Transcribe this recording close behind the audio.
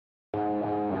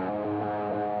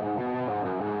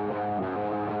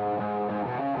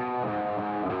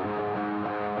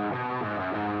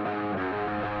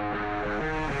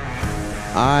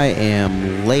I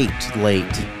am late,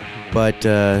 but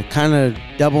kind of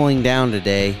doubling down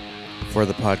today for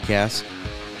the podcast.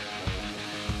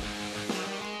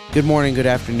 Good morning, good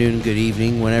afternoon, good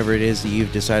evening, whenever it is that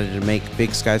you've decided to make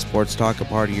Big Sky Sports Talk a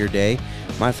part of your day.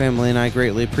 My family and I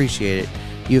greatly appreciate it.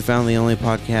 You found the only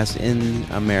podcast in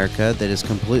America that is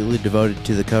completely devoted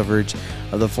to the coverage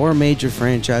of the four major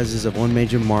franchises of one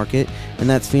major market, and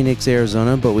that's Phoenix,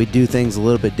 Arizona, but we do things a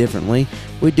little bit differently.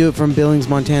 We do it from Billings,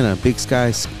 Montana, Big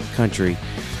Sky country,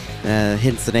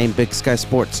 hence the name Big Sky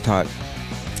Sports Talk.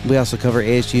 We also cover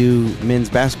ASU men's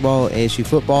basketball, ASU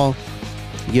football,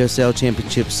 USL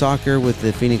Championship Soccer with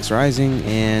the Phoenix Rising,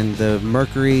 and the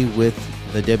Mercury with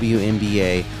the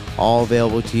WNBA, all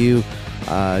available to you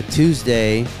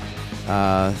Tuesday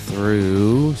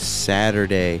through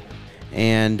Saturday,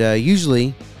 and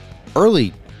usually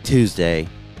early Tuesday,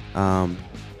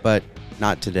 but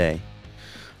not today.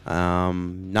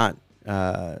 Not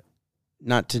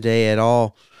today at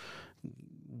all.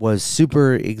 Was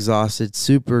super exhausted,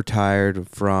 super tired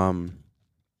from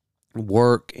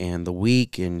work and the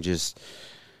week, and just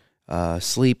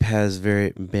sleep has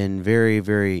been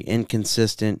very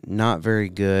inconsistent, not very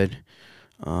good.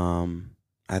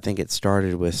 I think it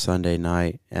started with Sunday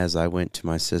night as I went to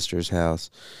my sister's house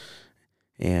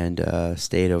and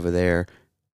stayed over there.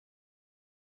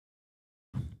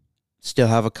 Still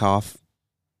have a cough.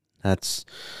 That's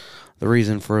the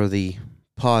reason for the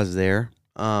pause there.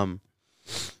 But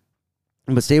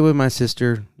stayed with my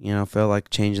sister, felt like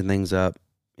changing things up.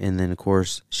 And then, of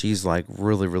course, she's like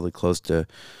really close to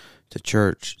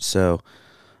church. So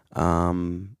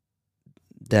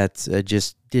that's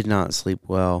just did not sleep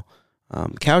well.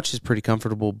 Couch is pretty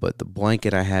comfortable, but the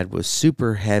blanket I had was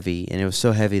super heavy, and it was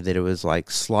so heavy that it was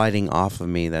like sliding off of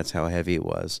me. That's how heavy it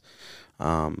was.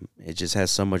 It just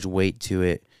has so much weight to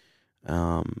it.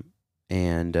 And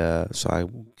so I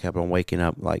kept on waking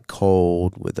up like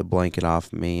cold with the blanket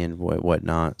off me and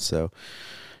whatnot. So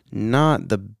not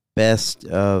the best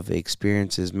of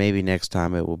experiences. Maybe next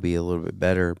time it will be a little bit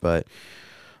better, but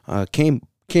came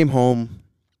home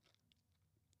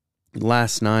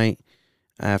last night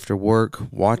after work,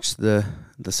 watched the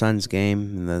Suns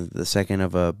game, the second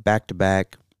of a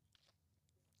back-to-back,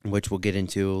 which we'll get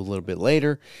into a little bit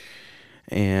later,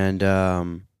 and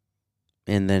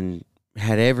then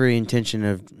had every intention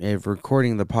of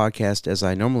recording the podcast as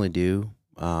I normally do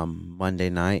Monday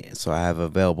night, so I have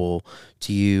available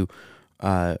to you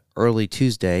early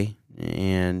Tuesday,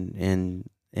 and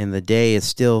the day is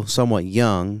still somewhat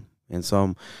young, and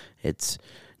so it's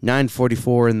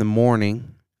 9:44 in the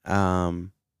morning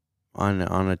on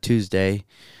a Tuesday,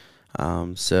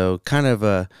 so kind of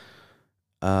a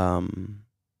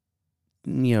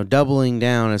doubling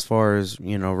down as far as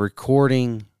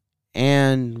recording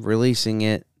and releasing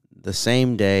it the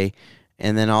same day,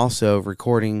 and then also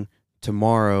recording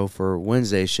tomorrow for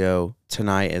Wednesday's show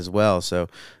tonight as well. So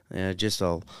just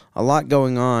a lot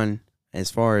going on as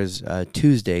far as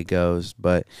Tuesday goes,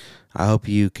 but I hope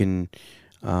you can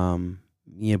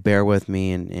bear with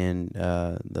me, and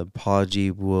the apology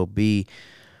will be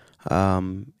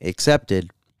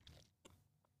accepted.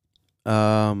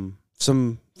 Some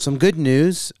good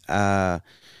news.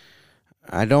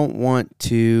 I don't want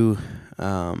to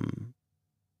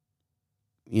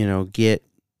get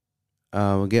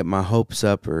my hopes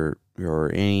up or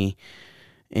any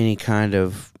kind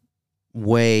of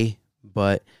way,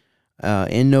 but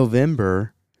in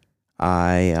November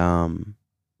I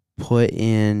put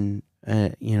in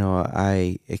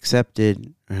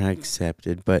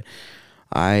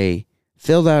I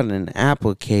filled out an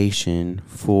application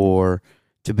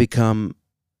to become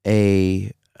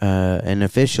an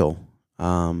official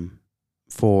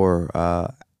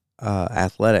for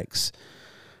athletics,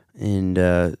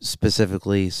 and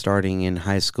specifically starting in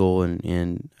high school,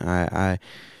 and I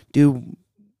do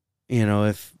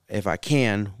if I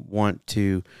can want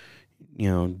to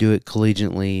do it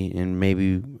collegiately, and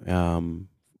maybe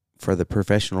for the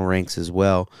professional ranks as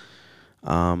well.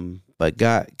 But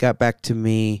got back to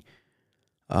me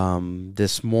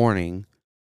this morning.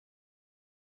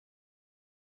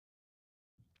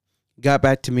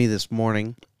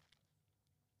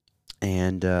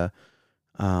 And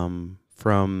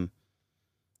from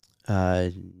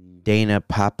Dana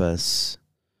Pappas,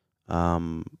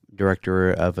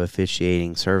 Director of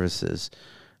Officiating Services.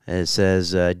 It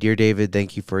says, Dear David,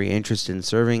 thank you for your interest in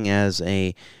serving as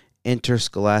a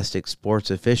interscholastic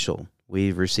sports official.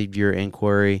 We've received your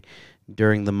inquiry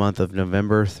during the month of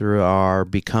November through our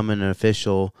Become an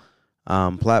Official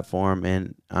platform,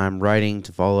 and I'm writing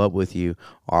to follow up with you.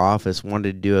 Our office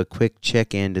wanted to do a quick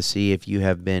check-in to see if you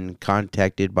have been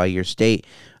contacted by your state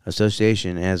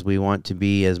Association, as we want to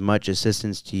be as much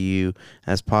assistance to you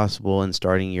as possible in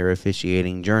starting your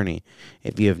officiating journey.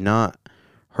 If you have not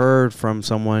heard from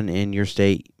someone in your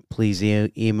state, please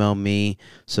email me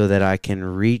so that I can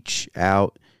reach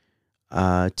out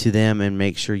to them and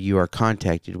make sure you are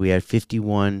contacted. We had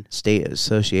 51 state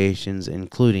associations,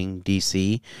 including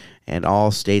D.C., and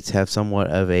all states have somewhat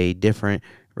of a different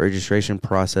registration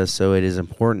process, so it is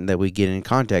important that we get in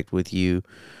contact with you,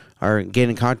 or get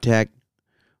you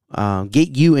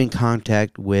in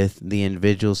contact with the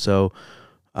individuals, so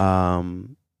the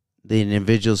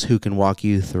individuals who can walk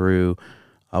you through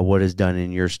what is done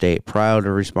in your state. Prior to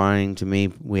responding to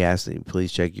me, we ask that you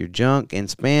please check your junk and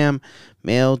spam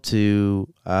mail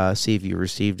to see if you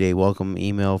received a welcome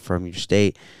email from your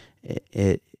state.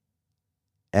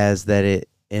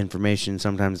 Information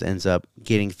sometimes ends up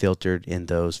getting filtered in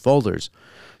those folders.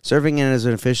 Serving as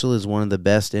an official is one of the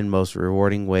best and most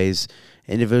rewarding ways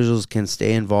individuals can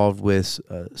stay involved with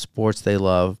sports they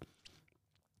love,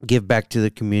 give back to the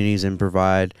communities, and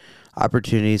provide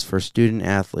opportunities for student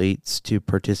athletes to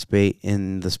participate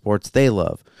in the sports they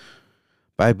love.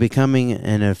 By becoming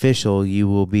an official, you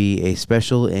will be a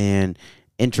special and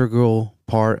integral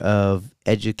part of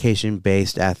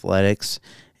education-based athletics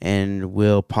and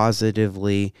will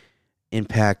positively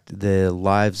impact the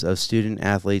lives of student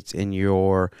athletes in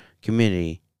your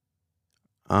community.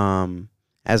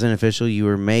 As an official, you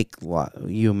will make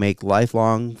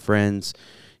lifelong friends.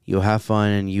 You'll have fun,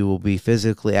 and you will be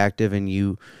physically active, and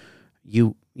you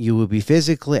will be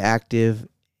physically active,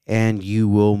 and you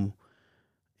will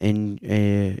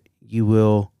enjoy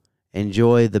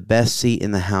the best seat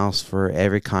in the house for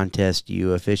every contest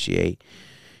you officiate.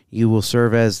 You will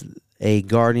serve as a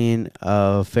guardian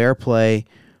of fair play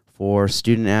for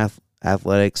student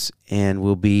athletics and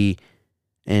will be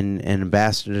an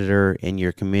ambassador in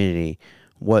your community.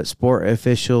 What sport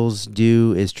officials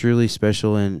do is truly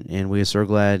special, and we are so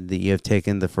glad that you have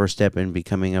taken the first step in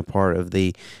becoming a part of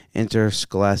the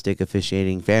interscholastic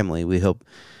officiating family. We hope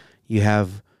to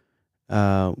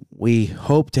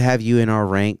have you in our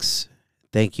ranks.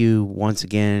 Thank you once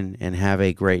again, and have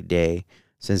a great day.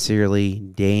 Sincerely,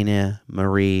 Dana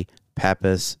Marie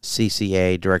Pappas,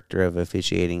 CCA, Director of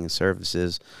Officiating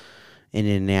Services,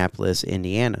 Indianapolis,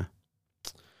 Indiana.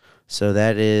 So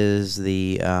that is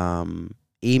the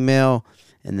email,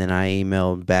 and then I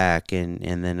emailed back, and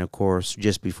then, of course,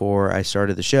 just before I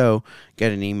started the show,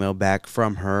 got an email back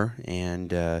from her,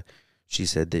 and she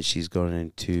said that she's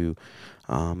going to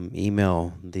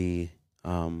email the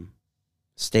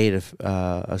state of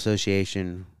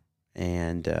association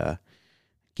and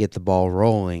get the ball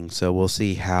rolling. So we'll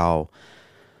see how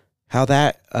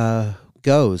that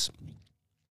goes.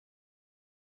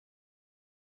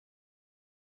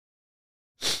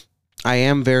 I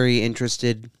am very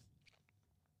interested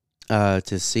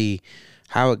to see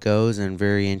how it goes, and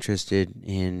very interested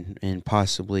in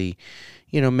possibly,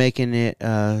 making it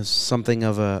something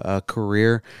of a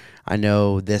career. I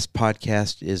know this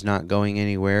podcast is not going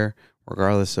anywhere,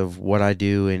 regardless of what I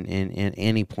do in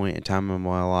any point in time in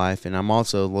my life. And I'm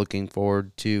also looking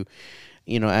forward to,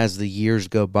 as the years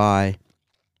go by,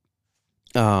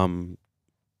 doing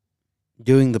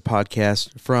the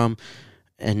podcast from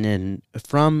an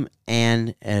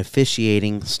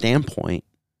officiating standpoint.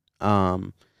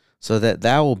 So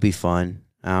that will be fun.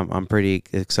 I'm pretty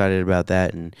excited about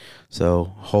that, and so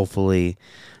hopefully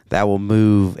that will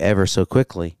move ever so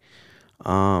quickly.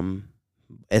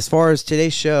 As far as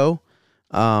today's show,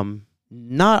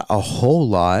 not a whole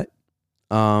lot.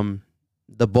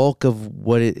 The bulk of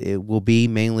what it will be,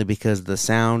 mainly because the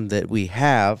sound that we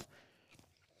have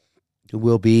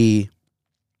will be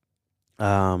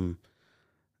Sun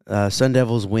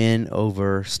Devils win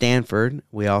over Stanford.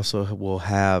 We also will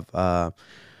have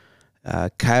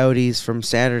Coyotes from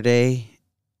Saturday,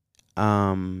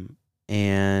 and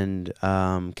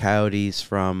Coyotes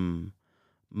from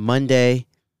Monday,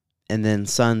 and then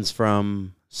Suns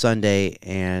from Sunday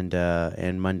and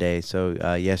Monday.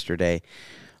 So yesterday,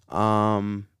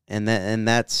 and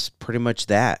that's pretty much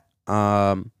that.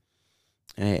 And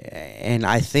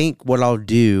I think what I'll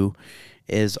do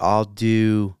is I'll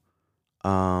do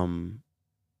all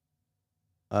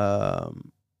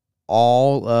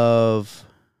of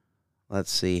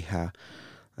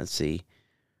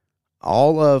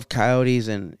all of Coyotes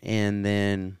and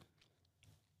then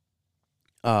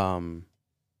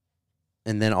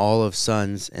all of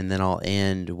Suns, and then I'll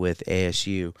end with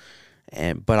ASU.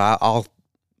 But I'll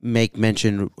make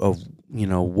mention of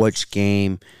which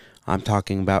game I'm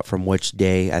talking about from which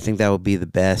day. I think that would be the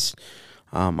best.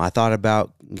 I thought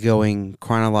about going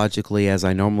chronologically as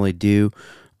I normally do,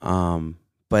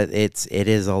 but it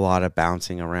is a lot of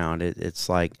bouncing around. It's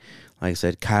like I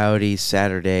said, Coyotes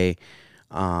Saturday,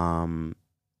 and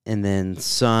then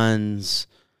Suns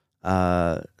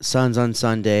on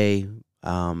Sunday,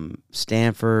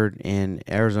 Stanford and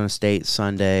Arizona State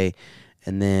Sunday,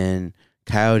 and then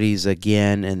Coyotes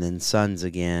again, and then Suns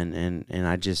again, and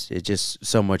it's just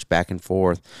so much back and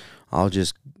forth. I'll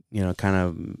just kind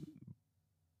of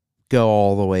go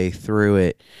all the way through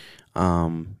it,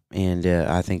 and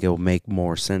I think it will make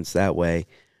more sense that way,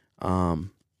 and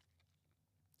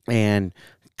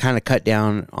kind of cut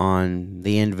down on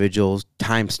the individual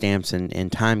timestamps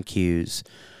and time cues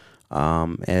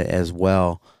as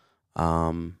well.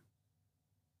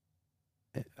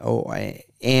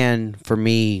 And for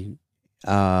me,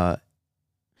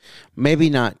 maybe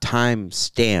not time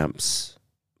stamps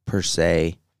per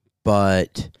se,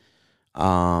 but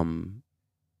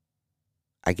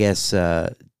I guess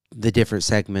the different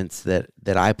segments that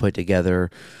I put together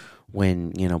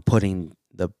when putting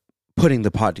the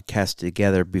podcast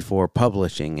together before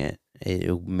publishing it,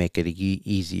 it'll make it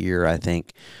easier, I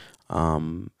think,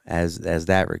 as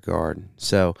that regard.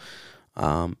 So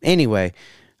anyway,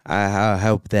 I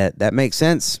hope that makes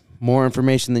sense. More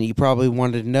information than you probably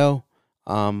wanted to know.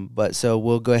 But so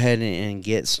we'll go ahead and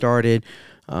get started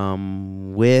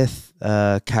with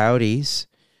Coyotes.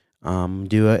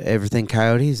 Do everything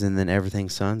Coyotes, and then everything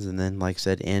Suns, and then, like I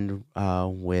said, end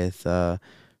with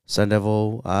Sun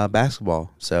Devil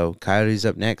basketball. So Coyotes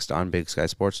up next on Big Sky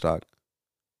Sports Talk.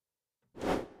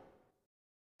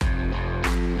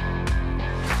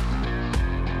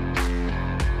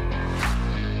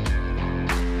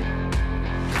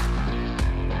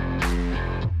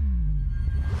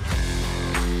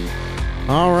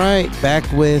 All right,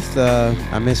 back with,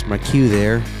 I missed my cue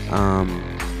there,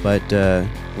 but a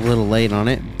little late on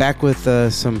it. Back with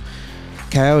some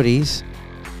Coyotes.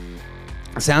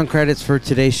 Sound credits for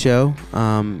today's show.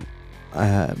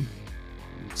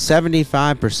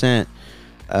 75%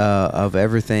 of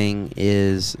everything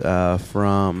is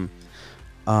from,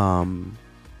 and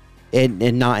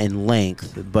not in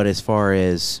length, but as far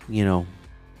as,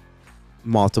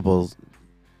 multiple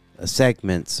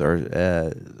segments or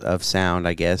of sound,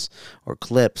 I guess, or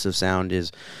clips of sound,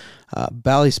 is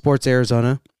Bally Sports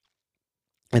Arizona,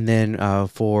 and then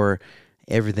for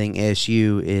everything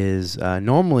ASU is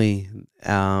normally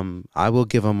I will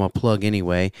give them a plug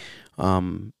anyway.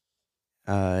 It's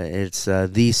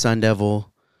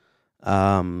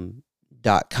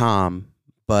thesundevil.com,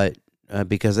 but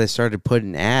because they started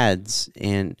putting ads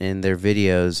in their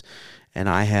videos, and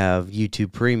I have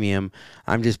YouTube Premium,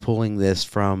 I'm just pulling this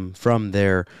from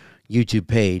their YouTube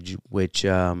page, which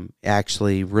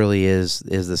actually really is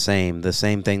the same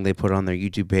thing they put on their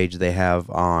YouTube page they have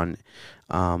on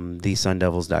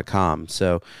thesundevils.com.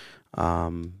 So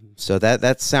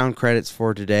that's sound credits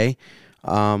for today.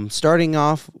 Starting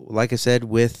off, like I said,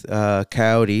 with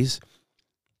Coyotes.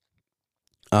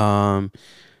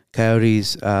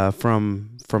 Coyotes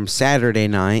from Saturday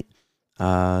night.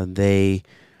 They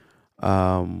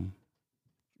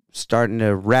starting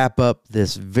to wrap up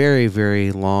this very,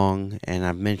 very long, and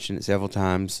I've mentioned it several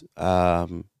times,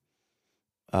 road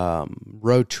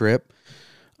trip.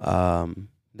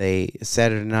 They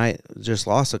Saturday night just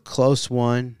lost a close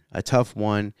one, a tough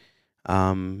one,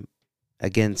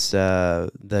 against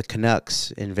the Canucks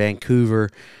in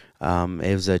Vancouver.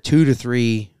 It was a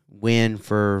 2-3 win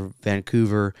for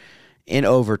Vancouver in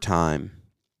overtime.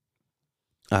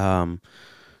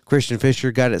 Christian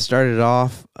Fischer got it started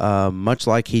off much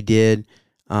like he did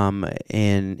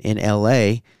in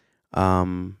L.A. A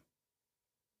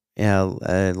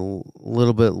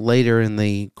little bit later in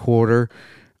the quarter,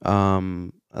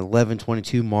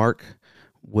 11:22 mark,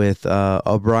 with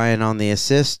O'Brien on the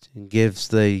assist, gives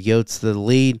the Yotes the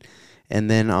lead,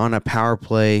 and then on a power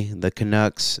play, the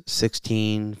Canucks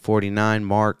 16:49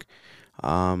 mark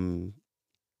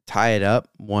tie it up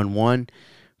 1-1.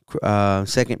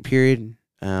 Second period.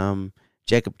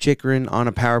 Jacob Chikrin on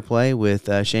a power play with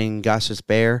Shane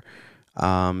Gosses-Bear,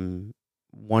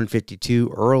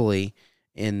 1:52 early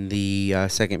in the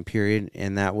second period,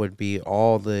 and that would be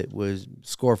all that was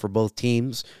score for both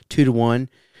teams, 2-1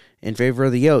 in favor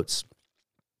of the Yotes.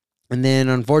 And then,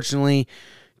 unfortunately,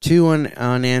 two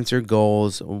unanswered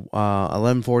goals,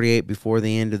 11:48 before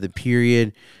the end of the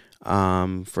period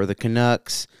for the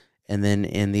Canucks, and then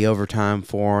in the overtime,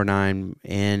 4:09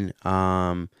 in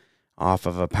off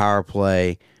of a power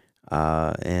play,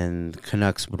 and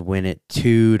Canucks would win it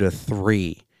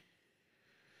 2-3.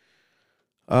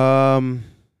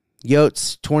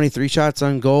 Yotes 23 shots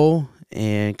on goal,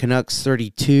 and Canucks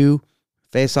 32.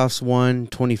 Faceoffs won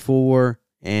 24,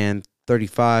 and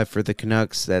 35 for the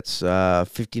Canucks. That's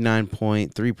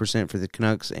 59.3% for the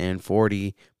Canucks and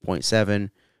 40.7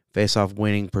 face-off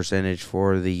winning percentage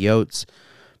for the Yotes.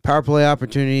 Power play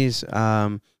opportunities,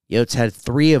 Yotes had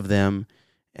 3 of them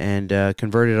and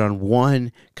converted on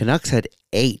 1. Canucks had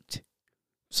 8,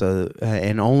 so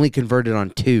and only converted on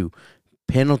 2.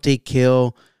 Penalty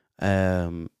kill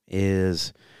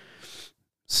is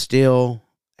still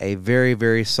a very,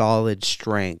 very solid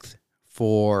strength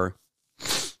for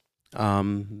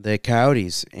the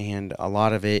Coyotes, and a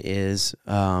lot of it is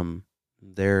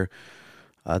their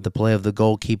the play of the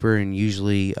goalkeeper and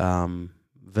usually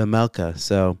Vejmelka.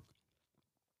 So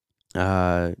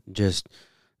just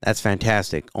that's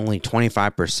fantastic. Only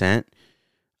 25%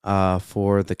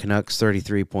 for the Canucks,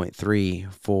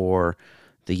 33.3% for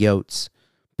the Yotes.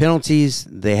 Penalties,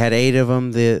 they had 8 of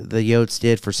them. The Yotes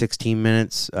did for 16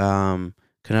 minutes.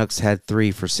 Canucks had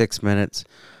 3 for 6 minutes.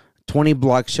 20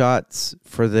 block shots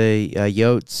for the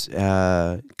Yotes.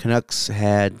 Canucks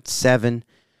had 7.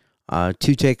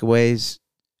 2 takeaways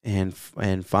and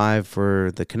 5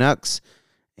 for the Canucks.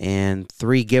 And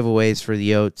 3 giveaways for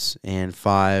the Yotes and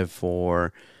 5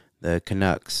 for the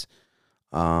Canucks.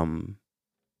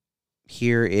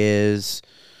 Here is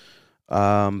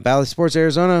Valley Sports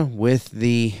Arizona with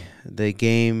the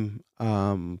game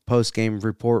post-game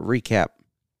report recap.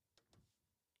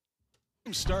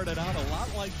 Started out a lot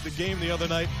like the game the other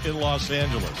night in Los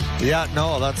Angeles. Yeah,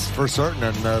 no, that's for certain.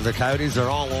 And the Coyotes are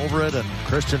all over it. And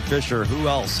Christian Fischer, who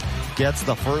else, gets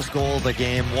the first goal of the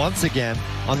game once again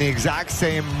on the exact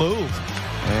same move.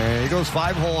 And he goes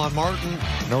 5-hole on Martin.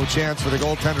 No chance for the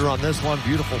goaltender on this one.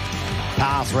 Beautiful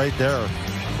pass right there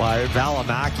by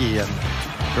Valimaki. And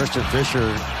Christian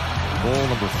Fischer, goal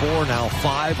number 4, now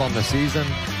 5 on the season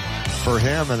for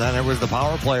him. And then it was the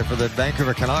power play for the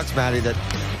Vancouver Canucks, Matty, that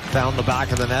found the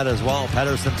back of the net as well.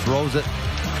 Pettersson throws it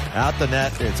at the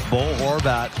net. It's Bo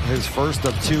Horvat, his first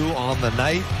of 2 on the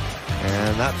night.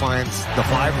 And that finds the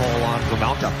 5-hole on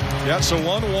Vejmelka. Yeah, so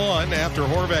 1-1 after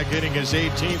Horvat getting his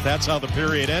 18th. That's how the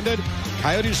period ended.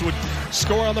 Coyotes would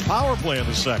score on the power play in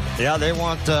the second. Yeah, they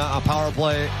want a power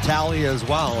play tally as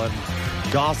well. And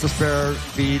Gostisbehere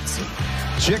feeds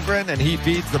Chychrun, and he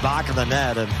feeds the back of the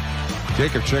net. And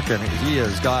Jacob Chychrun, he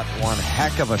has got one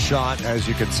heck of a shot, as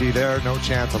you can see there. No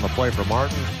chance on the play for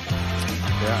Martin.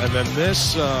 Yeah, and then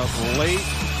this late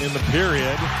in the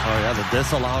period. Oh, yeah, the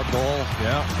disallowed goal.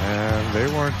 Yeah. And they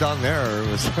weren't done there. It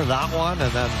was that one,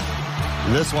 and then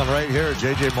this one right here.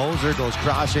 J.J. Moser goes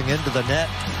crashing into the net.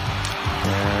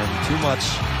 And too much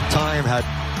time had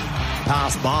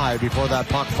passed by before that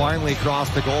puck finally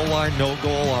crossed the goal line. No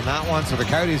goal on that one. So the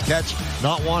Coyotes catch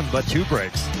not 1, but 2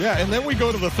 breaks. Yeah, and then we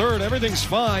go to the third. Everything's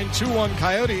fine. 2-1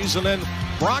 Coyotes, and then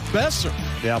Brock Besser.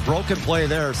 Yeah, broken play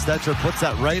there. Stetcher puts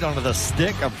that right onto the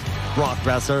stick of Brock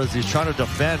Besser as he's trying to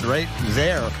defend right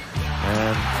there.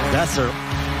 And Besser,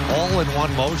 all in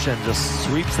one motion, just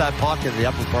sweeps that puck in the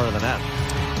upper part of the net.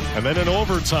 And then in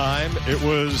overtime, it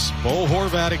was Bo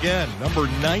Horvat again, number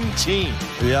 19.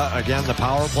 Yeah, again, the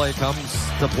power play comes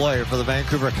to play for the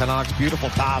Vancouver Canucks. Beautiful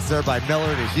pass there by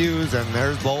Miller to Hughes, and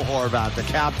there's Bo Horvat, the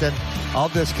captain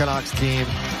of this Canucks team,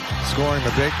 scoring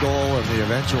the big goal and the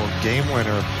eventual game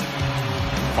winner.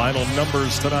 Final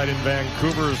numbers tonight in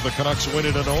Vancouver as the Canucks win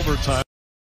it in overtime.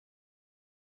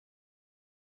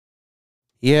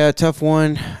 Yeah, tough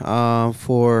one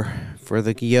for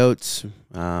the Yotes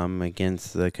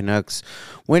against the Canucks,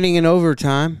 winning in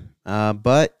overtime.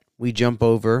 But we jump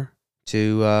over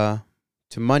to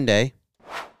Monday,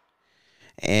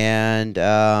 and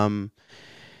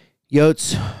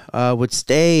Yotes would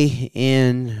stay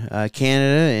in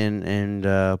Canada and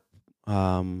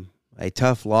a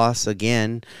tough loss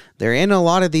again. They're in a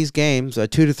lot of these games. A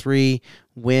 2-3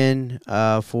 win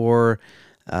for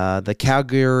the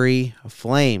Calgary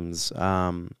Flames.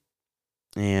 And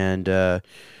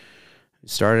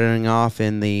starting off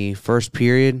in the first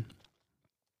period,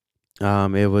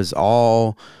 it was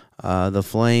all the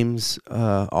Flames,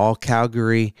 all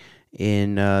Calgary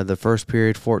in the first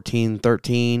period,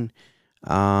 14-13.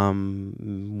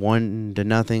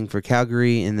 1-0 for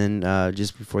Calgary, and then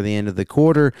just before the end of the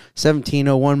quarter,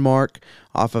 17:01 mark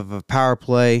off of a power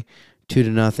play,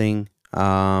 2-0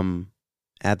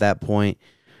 at that point.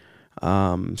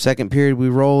 Second period, we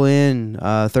roll in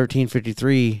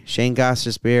 13:53. Shane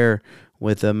Gostisbehere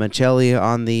with Michelli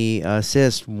on the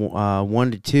assist,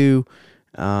 1-2.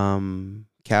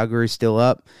 Calgary still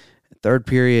up. Third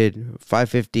period,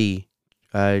 5:50.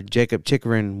 Jacob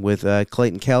Chychrun with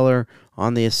Clayton Keller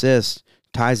on the assist,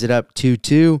 ties it up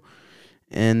 2-2.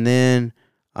 And then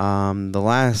the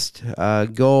last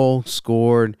goal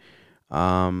scored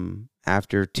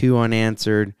after 2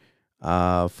 unanswered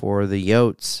for the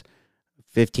Yotes.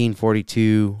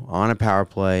 15-42 on a power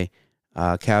play.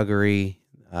 Calgary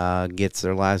gets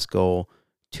their last goal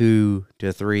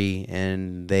 2-3,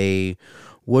 and they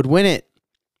would win it.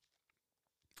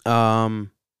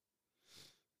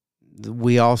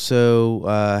 We also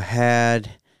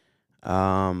had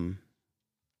 20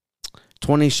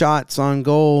 shots on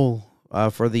goal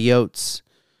for the Yotes,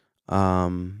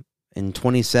 and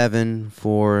 27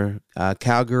 for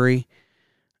Calgary.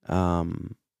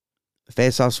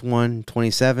 Faceoffs won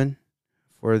 27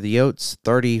 for the Yotes,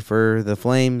 30 for the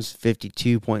Flames,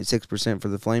 52.6% for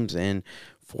the Flames, and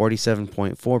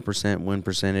 47.4% win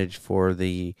percentage for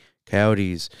the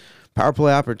Coyotes. Power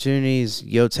play opportunities,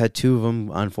 Yotes had 2 of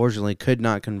them, unfortunately could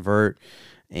not convert,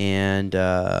 and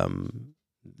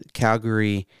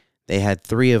Calgary, they had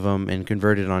 3 of them and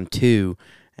converted on 2,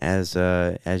 as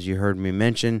you heard me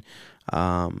mention.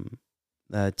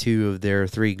 2 of their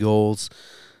 3 goals,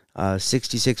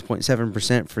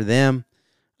 66.7% for them.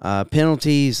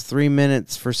 Penalties, 3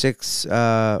 penalties for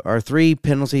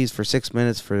 6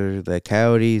 minutes for the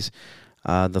Coyotes.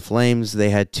 The Flames, they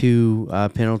had 2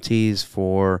 penalties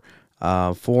for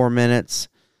 4 minutes.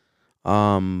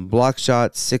 Block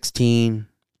shots, 16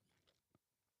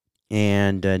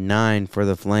 and 9 for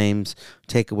the Flames.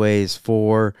 Takeaways,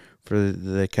 4 for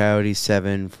the Coyotes,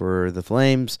 7 for the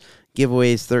Flames.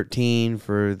 Giveaways, 13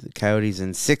 for the Coyotes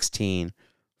and 16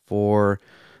 for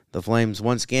the Flames.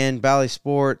 Once again, Bally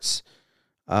Sports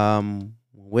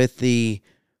with the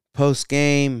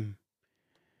post-game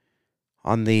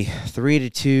on the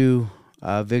 3-2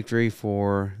 victory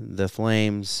for the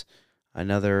Flames.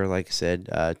 Another, like I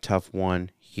said, tough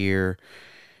one. Here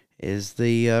is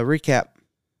the recap.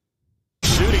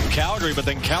 Shooting Calgary, but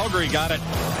then Calgary got it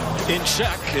in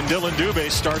check, and Dylan Dubé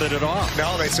started it off.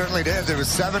 No, they certainly did. It was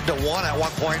 7-1 at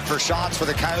one point for shots for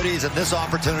the Coyotes, and this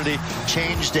opportunity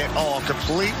changed it all.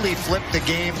 Completely flipped the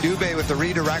game. Dubé with the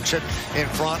redirection in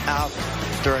front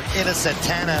after an innocent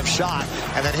Tanev shot,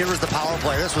 and then here was the power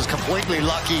play. This was completely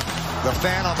lucky. The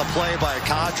fan on the play by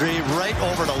Kadri right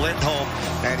over to Lindholm,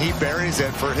 and he buries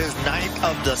it for his 9th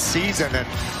of the season, and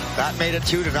that made it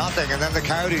 2-0. And then the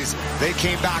Coyotes, they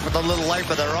came back with a little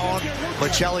life of their own.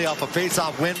 Michelli off a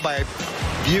face-off win by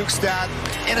Bukestad.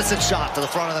 Innocent shot to the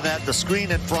front of the net, the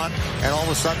screen in front, and all of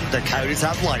a sudden the Coyotes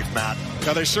have life, Matt.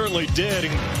 Now they certainly did.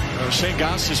 And Shane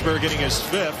Gostisbehere getting his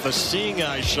 5th, the seeing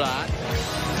eye shot.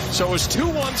 So it was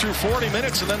 2-1 through 40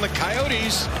 minutes, and then the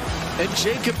Coyotes and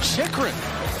Jacob Chychrun.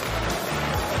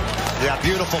 Yeah,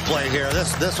 beautiful play here.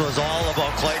 This was all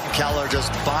about Clayton Keller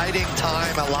just biding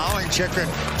time, allowing Chychrun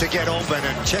to get open,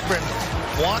 and Chychrun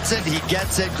wants it, he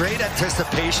gets it. Great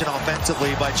anticipation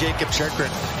offensively by Jacob Chychrun.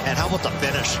 And how about the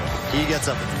finish? He gets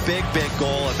a big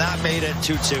goal, and that made it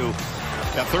 2-2.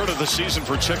 A third of the season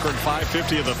for Chychrun,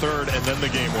 550 in the third, and then the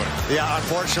game winner. Yeah,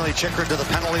 unfortunately, Chychrun to the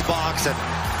penalty box, and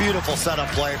beautiful setup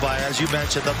play by, as you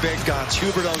mentioned, the big guns.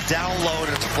 Huberdeau down low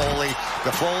to Foley,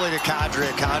 the Foley to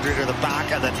Kadri, Kadri to the back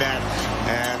of the net,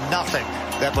 and nothing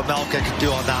that Pamelka could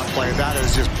do on that play. That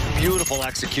is just beautiful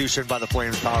execution by the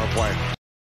Flames power play.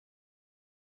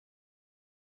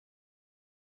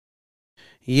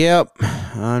 Yep,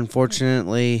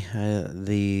 unfortunately,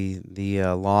 the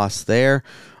loss there.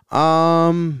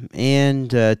 And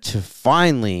to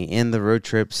finally end the road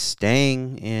trip,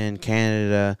 staying in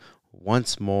Canada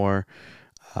once more.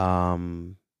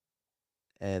 And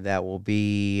that will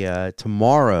be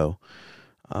tomorrow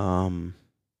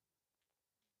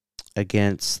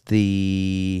against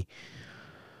the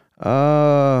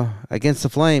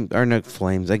Flames, or no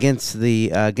Flames, against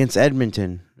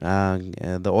Edmonton,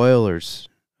 the Oilers.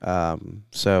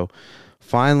 So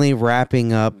finally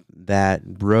wrapping up that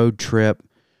road trip.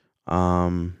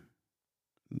 And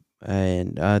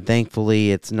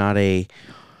thankfully it's not a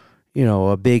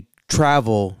big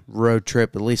travel road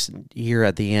trip, at least here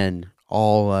at the end,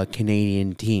 all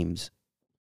Canadian teams.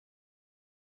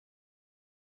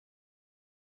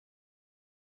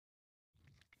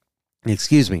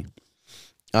 Excuse me.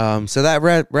 So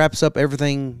that wraps up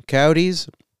everything Coyotes.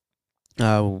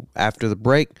 After the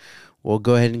break, we'll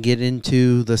go ahead and get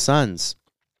into the Suns.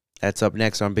 That's up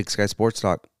next on Big Sky Sports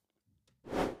Talk.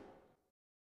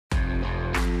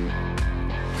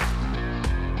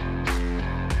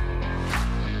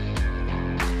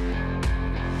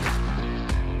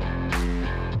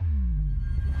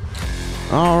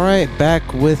 All right,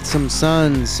 back with some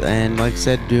Suns, and like I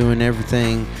said, doing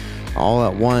everything all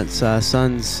at once.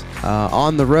 Suns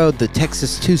on the road, the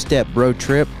Texas two-step road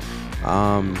trip.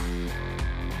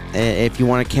 If you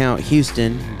want to count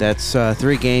Houston, that's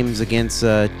 3 games against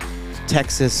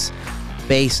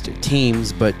Texas-based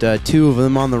teams, but 2 of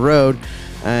them on the road,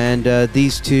 and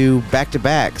these 2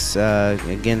 back-to-backs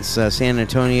against San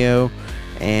Antonio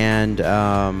and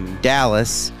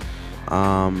Dallas.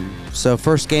 So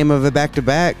first game of a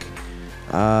back-to-back,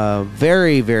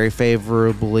 very, very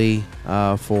favorably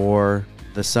for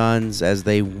the Suns as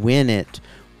they win it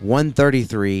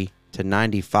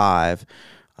 133-95.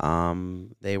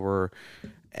 They were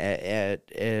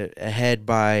ahead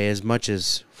by as much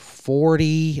as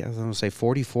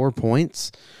 44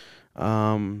 points.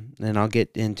 And I'll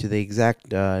get into the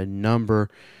exact number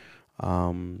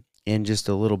in just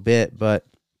a little bit, but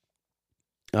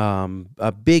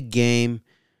a big game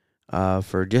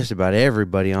for just about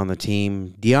everybody on the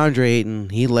team. DeAndre Ayton,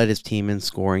 he led his team in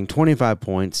scoring, 25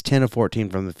 points, 10 of 14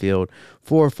 from the field,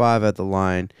 4 of 5 at the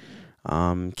line.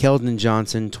 Keldon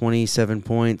Johnson, 27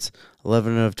 points,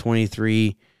 11 of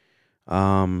 23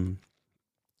 from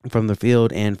the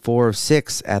field, and 4 of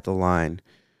 6 at the line.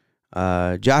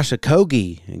 Josh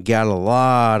Okogie got a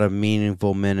lot of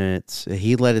meaningful minutes.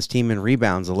 He led his team in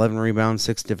rebounds, 11 rebounds,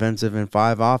 6 defensive, and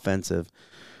 5 offensive.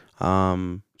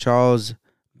 Charles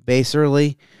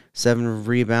Baserly, 7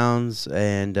 rebounds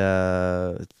and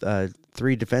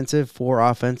 3 defensive, 4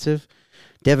 offensive.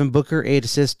 Devin Booker, 8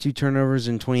 assists, 2 turnovers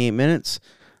in 28 minutes.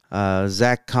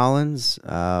 Zach Collins,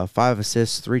 5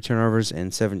 assists, 3 turnovers in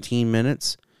 17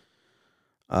 minutes.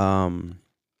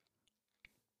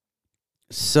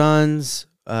 Suns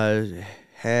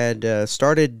had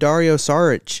started Dario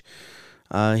Saric.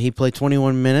 He played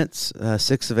 21 minutes,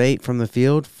 6 of 8 from the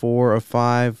field, 4 of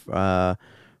 5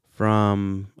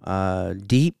 from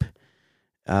deep,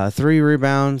 3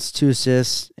 rebounds, 2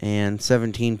 assists, and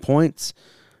 17 points.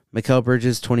 Mikal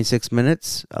Bridges, 26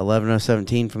 minutes, 11 of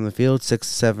 17 from the field, 6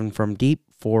 of 7 from deep,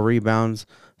 4 rebounds,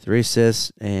 3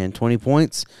 assists, and 20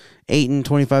 points. Ayton,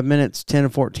 25 minutes, 10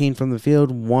 of 14 from the field,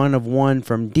 1 of 1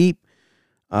 from deep,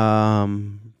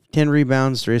 10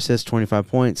 rebounds, 3 assists, 25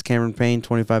 points. Cameron Payne,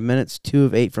 25 minutes, 2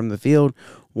 of 8 from the field,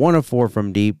 1 of 4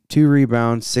 from deep, 2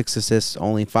 rebounds, 6 assists,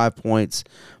 only 5 points.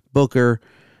 Booker,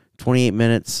 28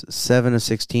 minutes, 7 of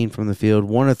 16 from the field,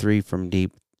 1 of 3 from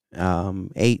deep,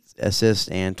 8 assists,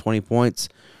 and 20 points.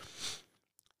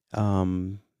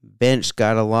 Bench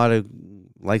got a lot of,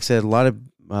 like I said, a lot of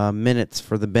minutes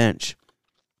for the bench.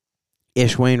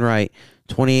 Ish Wainwright,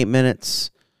 28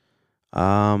 minutes,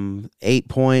 8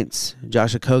 points.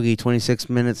 Josh Okogie, 26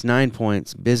 minutes, 9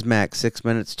 points. Bismack, 6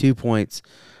 minutes, 2 points.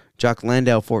 Jock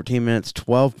Landale, 14 minutes,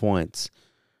 12 points.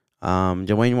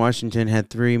 Dwayne Washington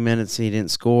had 3 minutes. He didn't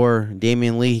score.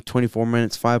 Damian Lee, 24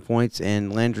 minutes, 5 points.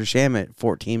 And Landry Shamet,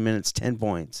 14 minutes, 10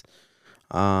 points.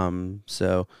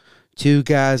 So 2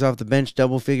 guys off the bench,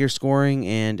 double-figure scoring,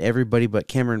 and everybody but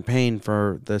Cameron Payne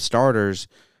for the starters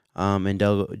in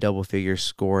double-figure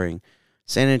scoring.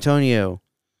 San Antonio,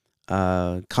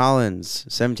 Collins,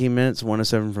 17 minutes, 1 of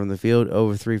 7 from the field,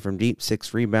 0 of 3 from deep,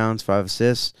 6 rebounds, 5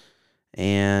 assists,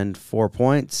 and 4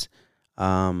 points.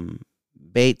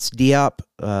 Bates Diop,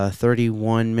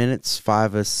 31 minutes,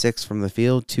 5 of 6 from the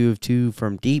field, 2 of 2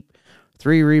 from deep,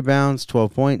 3 rebounds,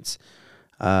 12 points.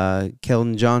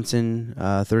 Keldon Johnson,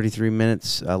 33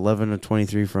 minutes, 11 of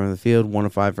 23 from the field, 1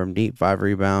 of 5 from deep, 5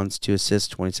 rebounds, 2 assists,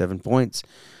 27 points.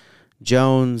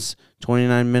 Jones,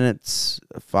 29 minutes,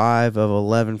 5 of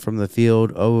 11 from the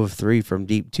field, 0 of 3 from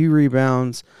deep, 2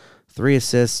 rebounds, 3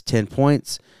 assists, 10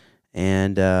 points.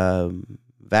 And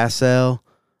Vassell,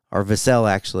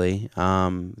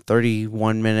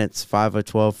 31 minutes, 5 of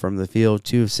 12 from the field,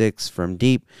 2 of 6 from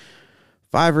deep,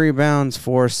 5 rebounds,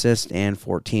 4 assists, and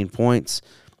 14 points.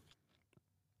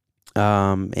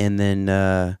 And then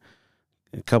a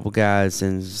couple guys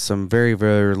in some very,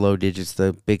 very low digits.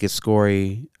 The biggest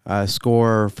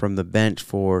scorer from the bench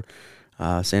for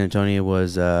San Antonio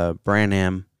was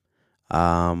Branham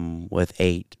with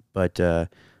 8. But a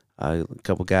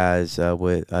couple guys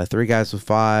with 3 guys with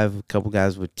 5, a couple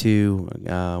guys with 2,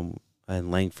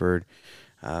 and Langford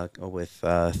with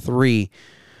 3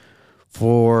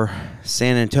 for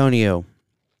San Antonio.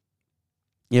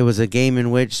 It was a game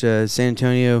in which San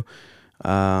Antonio,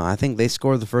 I think they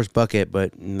scored the first bucket,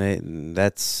 but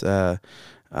that's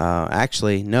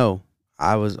actually no.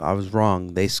 I was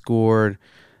wrong. They scored.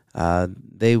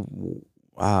 They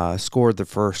scored the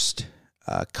first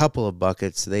couple of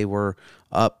buckets. They were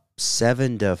up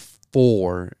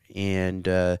 7-4 and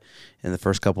in the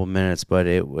first couple of minutes, but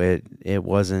it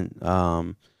wasn't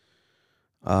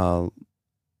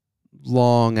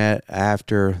long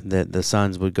after that the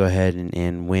Suns would go ahead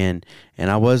and win.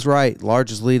 And I was right.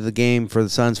 Largest lead of the game for the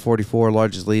Suns, 44.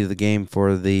 Largest lead of the game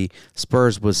for the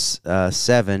Spurs was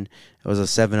 7. It was a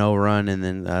 7-0 run, and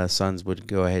then Suns would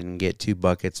go ahead and get 2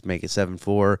 buckets, make it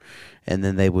 7-4, and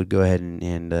then they would go ahead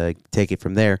and take it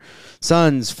from there.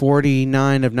 Suns,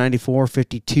 49 of 94,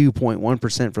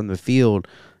 52.1% from the field,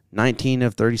 19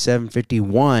 of 37,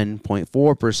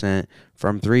 51.4%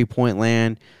 from three-point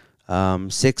land,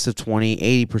 6 of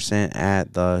 20, 80%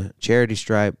 at the charity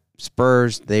stripe.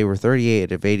 Spurs, they were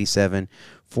 38 of 87,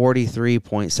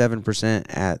 43.7%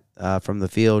 at from the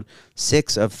field,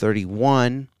 6 of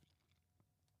 31,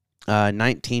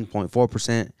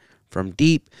 19.4% from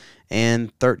deep,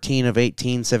 and 13 of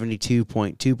 18,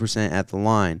 72.2% at the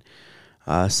line.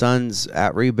 Suns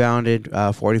out-rebounded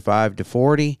 45 to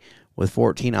 40 with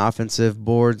 14 offensive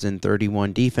boards and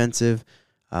 31 defensive.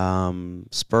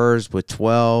 Spurs with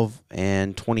 12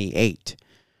 and 28.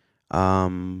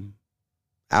 Out-assisted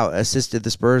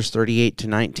the Spurs 38 to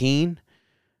 19.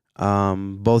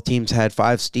 Both teams had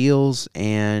 5 steals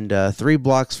and 3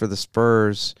 blocks for the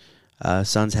Spurs.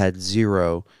 Suns had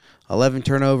 0. 11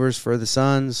 turnovers for the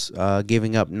Suns,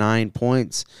 giving up 9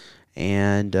 points.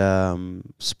 And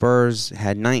Spurs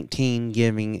had 19,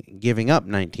 giving up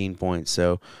 19 points.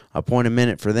 So a point a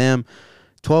minute for them.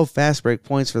 12 fast break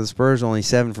points for the Spurs, only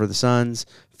 7 for the Suns.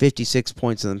 56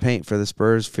 points in the paint for the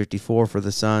Spurs, 54 for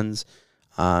the Suns.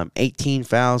 18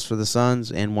 fouls for the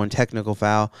Suns and 1 technical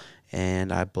foul.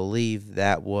 And I believe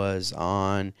that was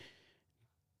on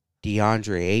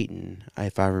DeAndre Ayton,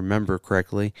 if I remember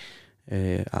correctly.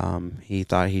 He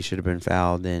thought he should have been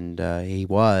fouled, and he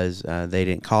was. They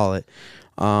didn't call it.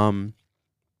 And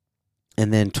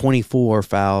then 24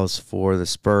 fouls for the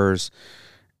Spurs.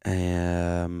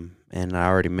 And I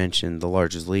already mentioned the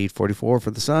largest lead, 44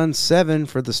 for the Suns, 7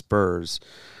 for the Spurs.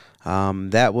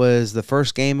 That was the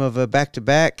first game of a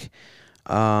back-to-back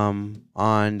on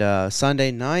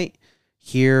Sunday night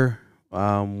here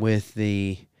with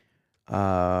the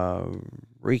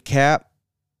recap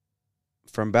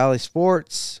from Bally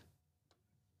Sports.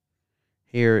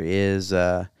 Here is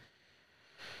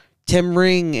Tim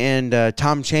Ring and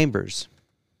Tom Chambers.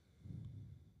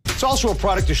 It's also a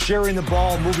product of sharing the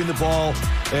ball, moving the ball,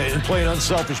 and playing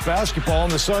unselfish basketball.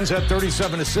 And the Suns had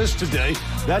 37 assists today.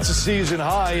 That's a season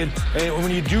high. And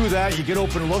when you do that, you get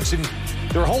open looks, and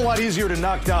they're a whole lot easier to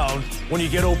knock down when you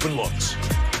get open looks.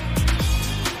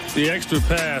 The extra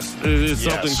pass is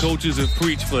something coaches have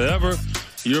preached forever.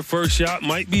 Your first shot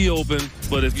might be open,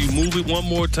 but if you move it one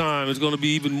more time, it's going to be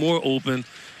even more open.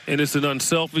 And it's an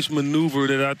unselfish maneuver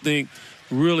that I think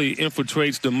really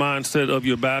infiltrates the mindset of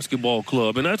your basketball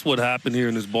club. And that's what happened here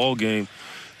in this ball game.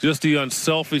 Just the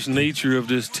unselfish nature of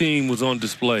this team was on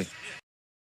display.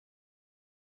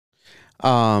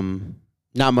 Not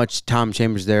much Tom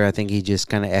Chambers there. I think he just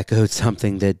kind of echoed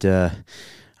something that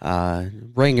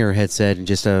Ringer had said, and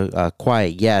just a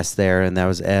quiet yes there, and that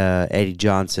was Eddie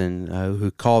Johnson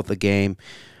who called the game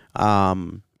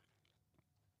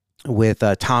with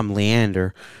Tom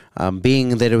Leander.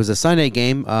 Being that it was a Sunday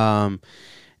game,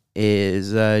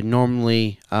 is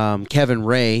normally Kevin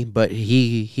Ray, but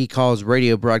he calls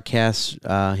radio broadcasts.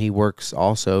 He works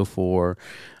also for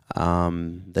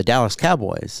the Dallas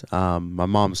Cowboys, my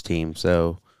mom's team.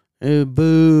 So,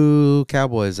 boo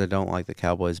Cowboys! I don't like the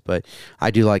Cowboys, but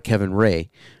I do like Kevin Ray.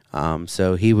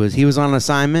 So he was on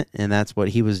assignment, and that's what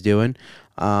he was doing.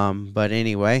 But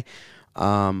anyway,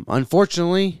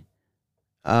 unfortunately,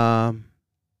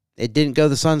 it didn't go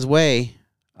the Suns' way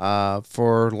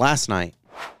for last night.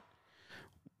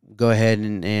 Go ahead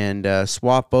and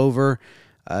swap over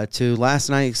to last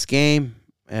night's game,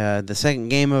 the second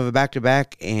game of a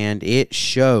back-to-back, and it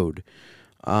showed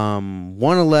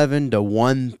 111 to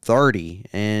 130.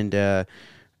 And, that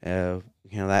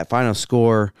final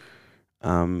score,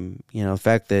 the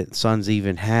fact that Suns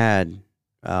even had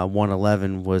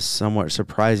 111 was somewhat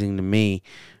surprising to me.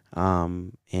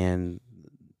 And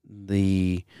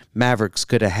the Mavericks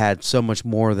could have had so much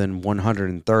more than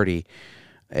 130.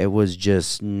 It was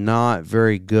just not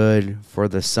very good for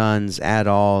the Suns at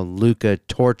all. Luka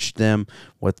torched them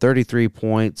with 33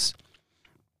 points,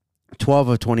 12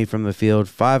 of 20 from the field,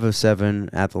 5 of 7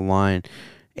 at the line.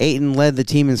 Ayton led the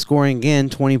team in scoring again,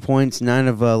 20 points, 9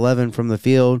 of 11 from the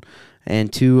field,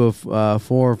 and 2 of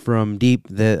 4 from deep.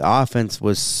 The offense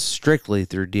was strictly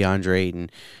through DeAndre Ayton.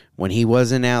 When he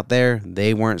wasn't out there,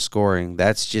 they weren't scoring.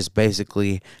 That's just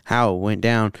basically how it went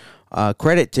down.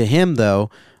 Credit to him, though,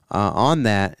 on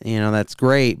that. That's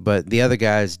great, but the other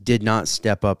guys did not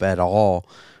step up at all.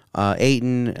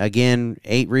 Ayton, again,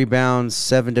 8 rebounds,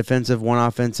 7 defensive, 1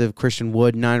 offensive. Christian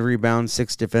Wood, 9 rebounds,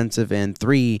 6 defensive, and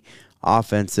 3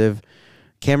 offensive.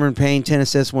 Cameron Payne, 10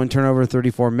 assists, 1 turnover,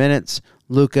 34 minutes.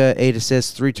 Luka, 8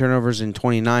 assists, 3 turnovers in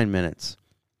 29 minutes.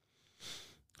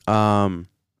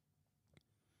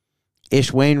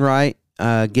 Ish Wainwright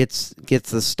gets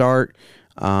the start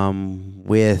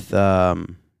with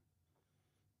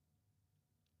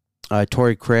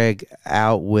Torrey Craig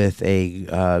out with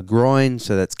a groin,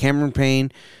 so that's Cameron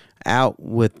Payne out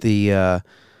with the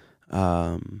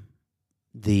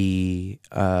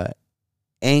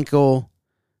ankle,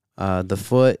 the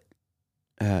foot,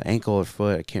 ankle or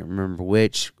foot, I can't remember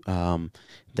which,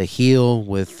 the heel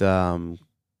with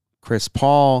Chris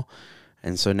Paul,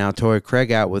 and so now Torrey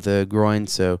Craig out with a groin.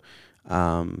 So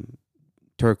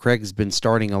Torrey Craig has been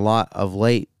starting a lot of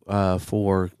late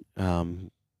for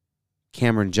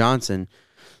Cameron Johnson.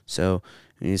 So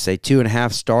you say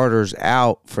 2.5 starters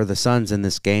out for the Suns in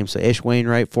this game. So Ish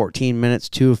Wainwright, 14 minutes,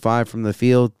 2 of 5 from the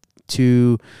field,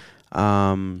 2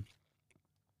 of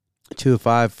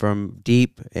 5 from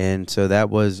deep, and so that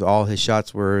was all his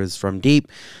shots were from deep.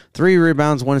 3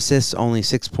 rebounds, 1 assist, only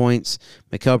 6 points.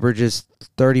 Mikal Bridges,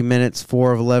 30 minutes,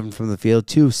 4 of 11 from the field,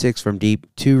 2 of 6 from deep,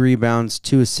 2 rebounds,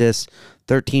 2 assists,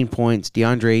 13 points.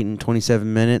 DeAndre Ayton,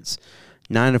 27 minutes,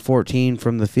 9 of 14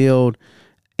 from the field,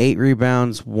 8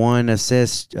 rebounds, 1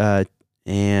 assist,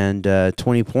 and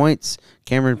 20 points.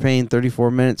 Cameron Payne,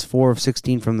 34 minutes, 4 of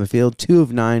 16 from the field, 2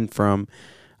 of 9 from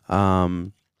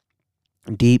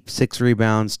deep, 6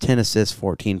 rebounds, 10 assists,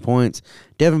 14 points.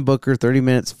 Devin Booker, 30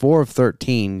 minutes, 4 of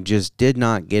 13, just did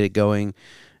not get it going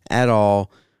at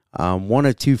all. 1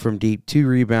 of 2 from deep, 2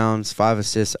 rebounds, 5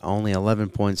 assists, only 11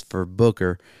 points for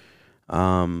Booker.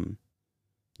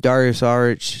 Darius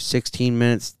Saric, 16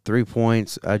 minutes, 3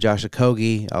 points. Josh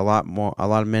Okogie, a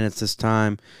lot of minutes this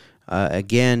time.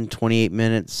 Again, 28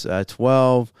 minutes,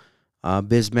 12.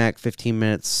 Bismack, 15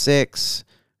 minutes, 6.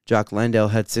 Jock Landale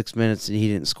had 6 minutes, and he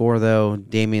didn't score, though.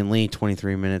 Damian Lee,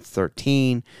 23 minutes,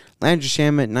 13. Landry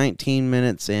Shamet, 19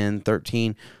 minutes and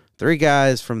 13. 3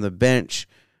 guys from the bench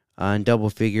in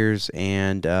double figures,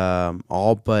 and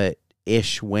all but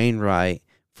Ish Wainwright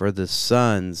for the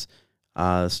Suns,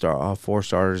 4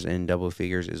 starters in double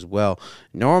figures as well.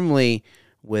 Normally,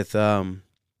 with 7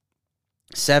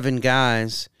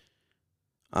 guys,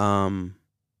 4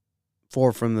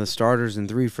 from the starters and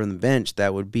 3 from the bench,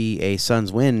 that would be a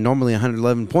Suns win. Normally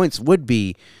 111 points would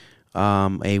be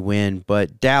a win,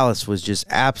 but Dallas was just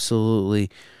absolutely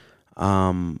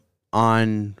on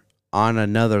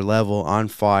another level, on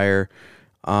fire,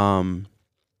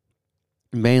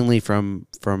 mainly from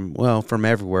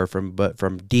everywhere, but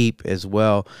from deep as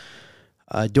well.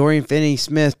 Dorian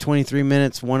Finney-Smith, 23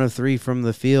 minutes, 1 of 3 from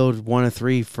the field, 1 of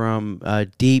 3 from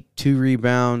deep, 2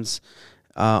 rebounds,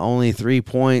 only 3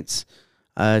 points.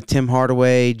 Tim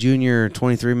Hardaway Jr.,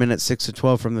 23 minutes, 6 of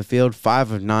 12 from the field,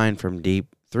 5 of 9 from deep,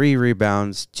 3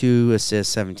 rebounds, 2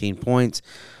 assists, 17 points.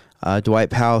 Dwight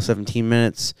Powell, 17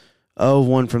 minutes, 0 of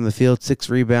 1 from the field, 6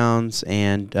 rebounds,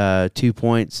 and 2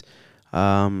 points.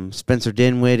 Spencer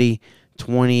Dinwiddie,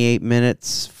 28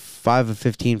 minutes, 5 of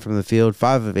 15 from the field,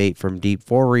 5 of 8 from deep,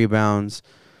 4 rebounds,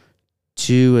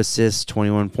 2 assists,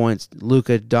 21 points.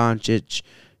 Luka Doncic,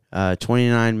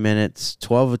 29 minutes,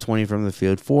 12 of 20 from the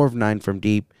field, 4 of 9 from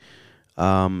deep,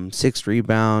 6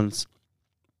 rebounds,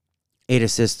 8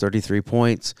 assists, 33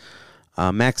 points.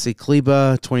 Maxi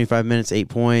Kleba, 25 minutes, 8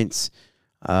 points.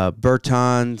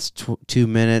 Bertans, 2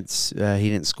 minutes, he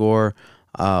didn't score.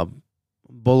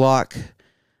 Bullock,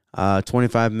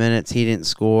 25 minutes, he didn't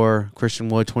score. Christian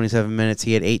Wood, 27 minutes,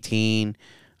 he had 18.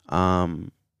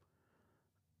 Frank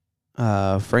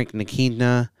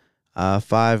Ntilikina,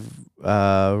 5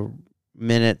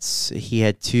 minutes, he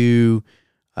had 2.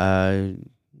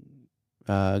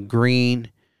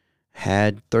 Green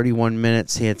had 31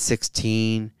 minutes, he had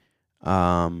 16.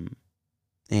 And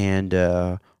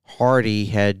Hardy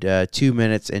had 2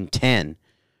 minutes and 10.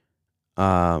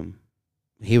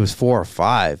 He was 4 or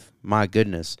 5. My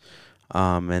goodness.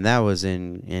 And that was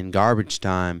in garbage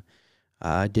time.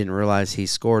 I didn't realize he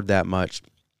scored that much.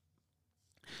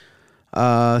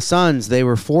 Suns, they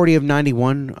were 40 of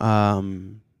 91,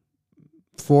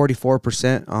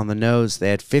 44% on the nose.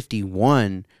 They had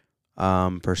 51%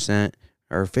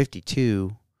 or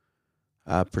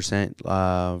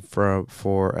 52%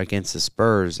 for against the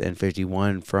Spurs, and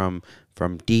 51 from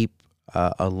deep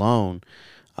alone.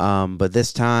 But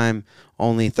this time,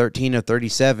 only 13 of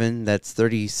 37. That's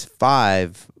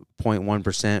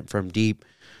 35.1% from deep.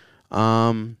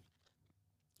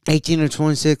 18 of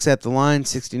 26 at the line,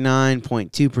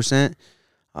 69.2%.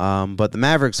 But the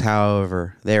Mavericks,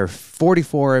 however, they're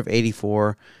 44 of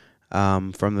 84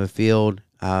 from the field.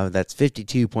 That's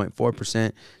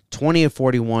 52.4%. 20 of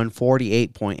 41,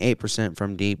 48.8%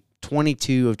 from deep.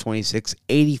 22 of 26,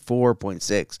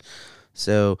 84.6%.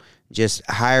 So just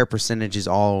higher percentages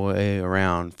all the way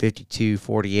around, 52,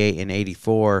 48, and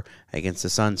 84 against the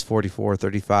Suns, 44,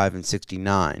 35, and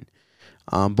 69.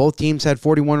 Both teams had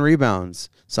 41 rebounds.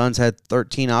 Suns had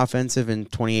 13 offensive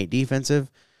and 28 defensive.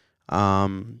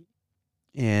 And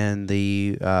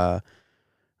the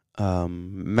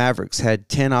Mavericks had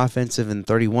 10 offensive and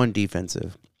 31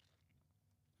 defensive.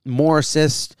 More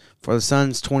assists for the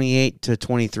Suns, 28 to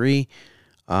 23,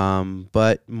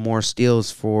 but more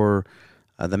steals for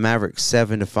the Mavericks,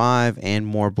 7 to 5, and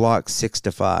more blocks, 6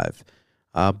 to 5.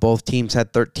 Both teams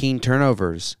had 13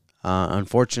 turnovers.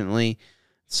 Unfortunately,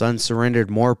 Suns surrendered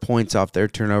more points off their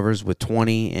turnovers with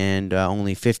 20, and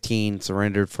only 15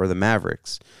 surrendered for the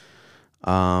Mavericks.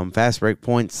 Fast break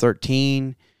points,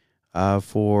 13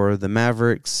 for the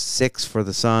Mavericks, 6 for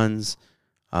the Suns.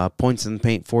 Points in the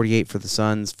paint, 48 for the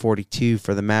Suns, 42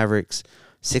 for the Mavericks.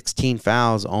 16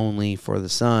 fouls only for the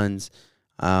Suns,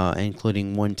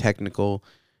 including 1 technical.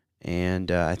 And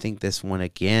I think this one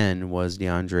again was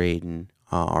DeAndre Ayton.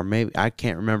 Or maybe, I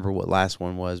can't remember what last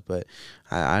one was, but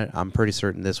I'm pretty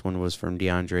certain this one was from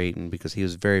DeAndre Ayton because he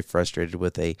was very frustrated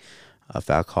with a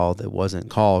foul call that wasn't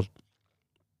called.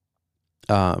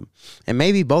 And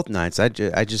maybe both nights. I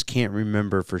just can't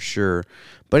remember for sure.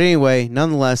 But anyway,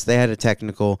 nonetheless, they had a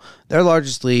technical. Their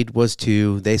largest lead was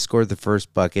 2. They scored the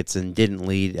first buckets and didn't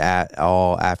lead at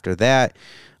all after that.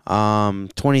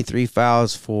 23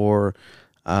 fouls for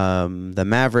the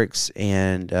Mavericks,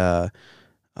 and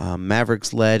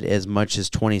Mavericks led as much as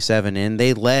 27, and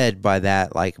they led by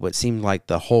that like what seemed like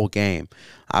the whole game.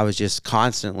 I was just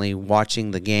constantly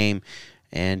watching the game,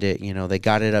 and they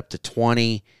got it up to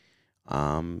 20.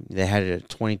 They had it at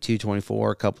 22,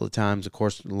 24 a couple of times. Of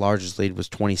course, the largest lead was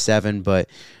 27, but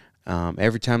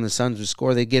every time the Suns would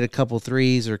score, they'd get a couple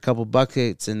threes or a couple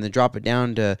buckets, and they drop it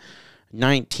down to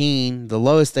 19. The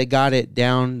lowest they got it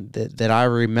down that I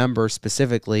remember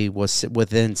specifically was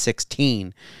within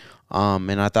 16.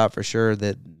 And I thought for sure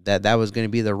that was going to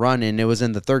be the run, and it was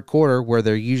in the third quarter where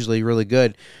they're usually really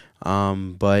good,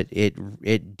 but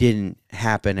it didn't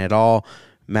happen at all.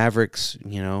 Mavericks,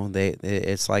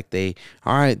 it's like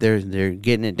they're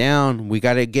getting it down. We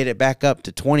got to get it back up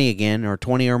to 20 again, or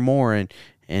 20 or more,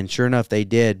 and sure enough they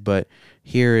did. But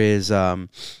here is Tom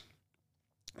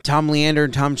Leander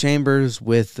and Tom Chambers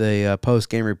with the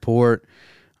post-game report.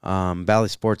 Valley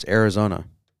Sports, Arizona.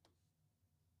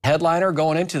 Headliner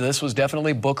going into this was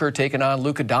definitely Booker taking on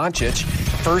Luka Doncic.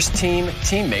 First-team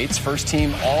teammates,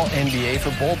 first-team All-NBA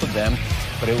for both of them.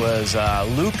 But it was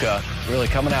Luka really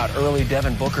coming out early.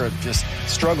 Devin Booker just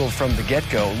struggled from the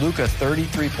get-go. Luka,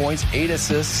 33 points, 8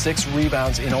 assists, 6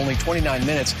 rebounds in only 29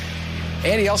 minutes.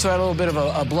 And he also had a little bit of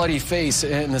a bloody face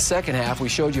in the second half. We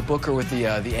showed you Booker with the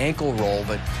ankle roll,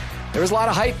 but there was a lot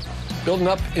of hype building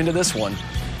up into this one.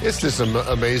 It's just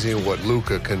amazing what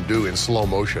Luka can do in slow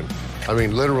motion. I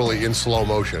mean, literally in slow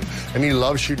motion. And he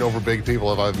loves shooting over big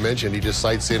people. As I've mentioned, he just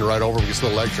sights in right over, gets a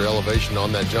little extra elevation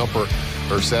on that jumper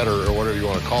or setter or whatever you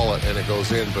want to call it, and it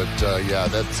goes in. But, yeah,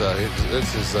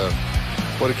 this is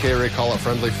what did K-Ray call it,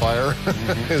 friendly fire?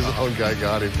 His own guy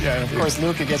got him. Yeah, and of course,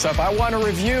 Luka gets up. I want to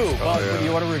review.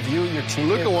 You want to review your team?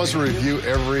 Luka wants to review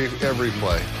every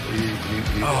play.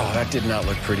 That did not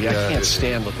look pretty. I can't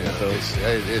stand looking at those.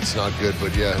 It's not good,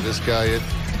 but, yeah, this guy,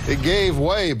 it gave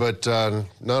way, but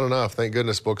not enough. Thank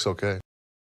goodness Book's okay.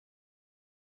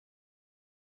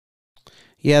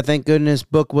 Yeah, thank goodness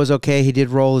Book was okay. He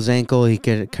did roll his ankle. He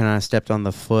kind of stepped on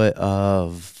the foot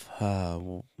of,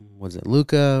 was it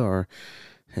Luka, or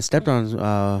stepped on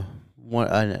one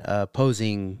of the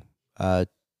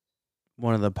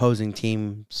opposing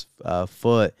team's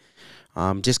foot.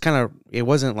 Just kind of, it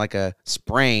wasn't like a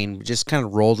sprain, just kind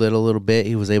of rolled it a little bit.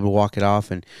 He was able to walk it off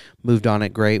and moved on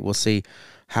it great. We'll see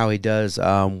how he does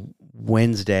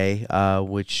Wednesday,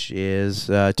 which is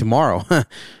tomorrow,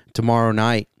 tomorrow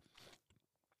night,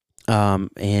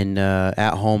 and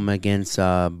at home against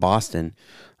Boston.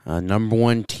 Number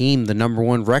 1 team, the number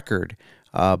 1 record,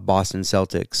 Boston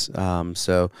Celtics.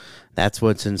 So that's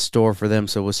what's in store for them.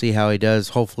 So we'll see how he does.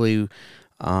 Hopefully,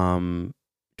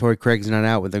 Torrey Craig's not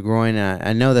out with the groin.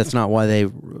 I know that's not why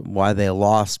they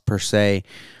lost per se.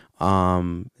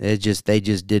 They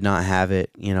just did not have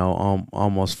it,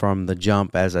 almost from the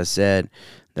jump. As I said,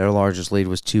 their largest lead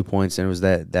was 2 points, and it was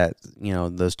that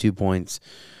those 2 points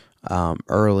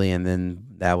early, and then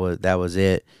that was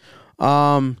it.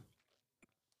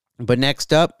 But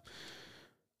next up,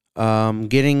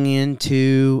 getting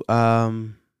into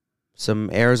some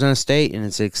Arizona State, and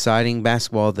it's exciting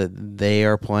basketball that they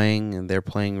are playing, and they're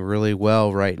playing really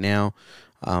well right now.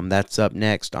 That's up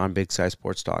next on Big Sky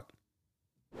Sports Talk.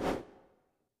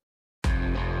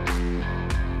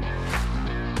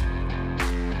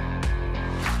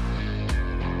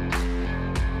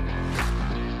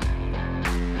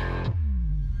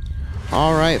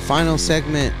 All right, final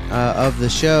segment of the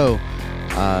show.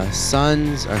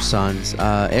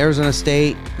 Arizona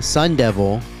State Sun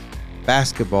Devil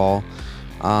basketball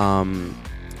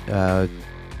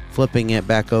flipping it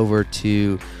back over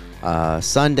to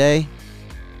Sunday,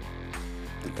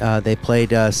 they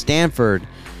played Stanford,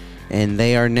 and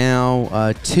they are now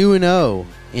 2-0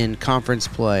 in conference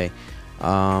play,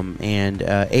 and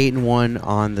 8-1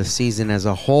 on the season as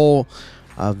a whole.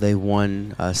 They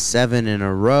won 7 in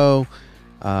a row.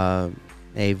 A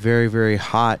very, very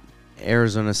hot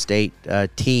Arizona State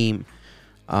team.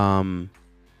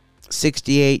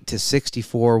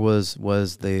 68-64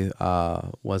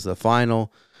 was the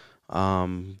final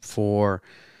for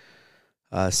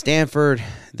Stanford.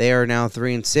 They are now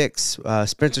 3-6.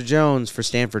 Spencer Jones for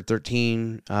Stanford,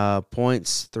 13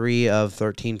 points, 3 of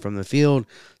 13 from the field,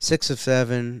 6 of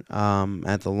 7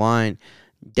 at the line.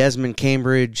 Desmond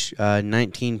Cambridge,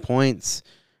 19 points,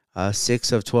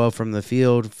 6 of 12 from the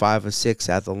field, 5 of 6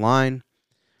 at the line.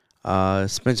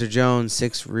 Spencer Jones,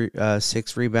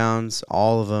 6 rebounds,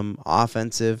 all of them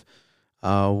offensive.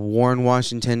 Warren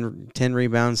Washington, 10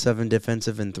 rebounds, 7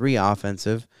 defensive, and 3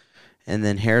 offensive. And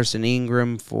then Harrison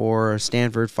Ingram for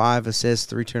Stanford, 5 assists,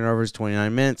 3 turnovers,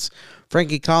 29 minutes.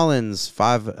 Frankie Collins,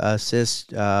 5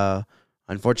 assists,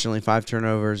 unfortunately 5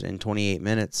 turnovers in 28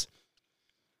 minutes.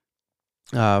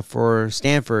 For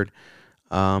Stanford,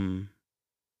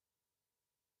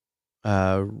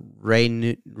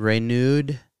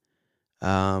 Renewed,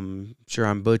 sure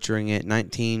I'm butchering it,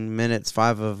 19 minutes,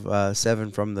 5 of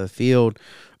 7 from the field,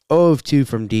 0 of 2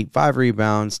 from deep, 5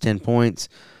 rebounds, 10 points.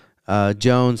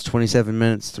 Jones, 27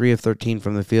 minutes, 3 of 13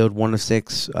 from the field, 1 of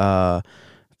 6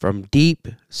 from deep,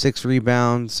 6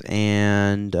 rebounds,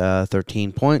 and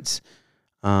 13 points.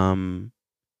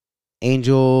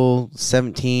 Angel,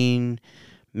 17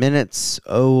 minutes,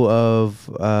 0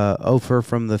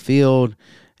 from the field,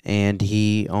 and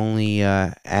he only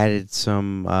added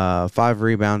some 5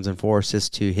 rebounds and 4 assists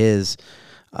to his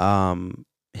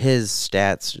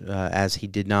stats as he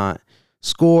did not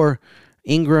score.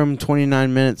 Ingram,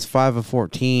 29 minutes, 5 of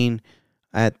 14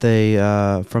 at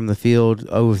the from the field,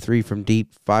 0 of 3 from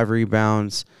deep, 5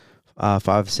 rebounds, 5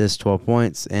 assists, 12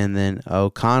 points. And then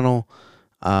O'Connell,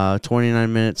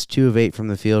 29 minutes, 2 of 8 from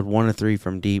the field, 1 of 3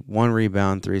 from deep, 1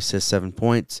 rebound, 3 assists, 7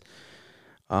 points.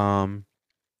 And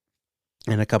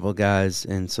a couple of guys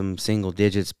in some single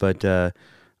digits, but it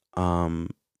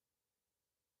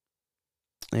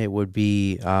would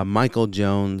be Michael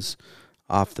Jones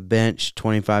off the bench,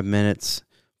 25 minutes,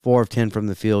 4 of 10 from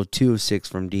the field, 2 of 6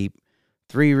 from deep,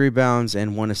 3 rebounds,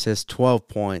 and 1 assist, 12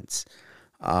 points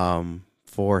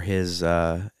for his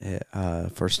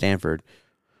for Stanford.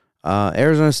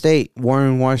 Arizona State,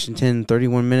 Warren Washington,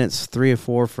 31 minutes, 3 of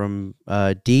 4 from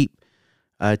deep,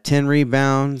 10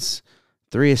 rebounds,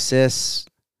 3 assists,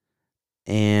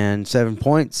 and 7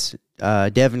 points.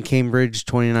 Devin Cambridge,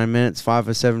 29 minutes, 5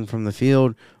 of 7 from the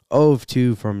field, 0 of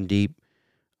 2 from deep,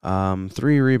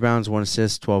 3 rebounds, 1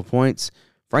 assist, 12 points.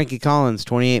 Frankie Collins,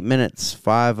 28 minutes,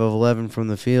 5 of 11 from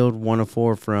the field, 1 of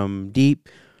 4 from deep,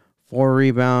 4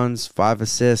 rebounds, 5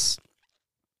 assists,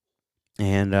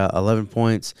 and 11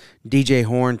 points. DJ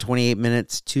Horn, 28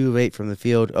 minutes, 2 of 8 from the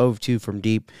field, 0 of 2 from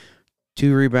deep,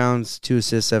 2 rebounds, 2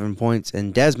 assists, 7 points.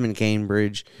 And Desmond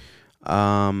Cambridge,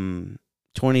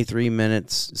 23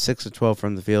 minutes, 6 of 12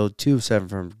 from the field, 2 of 7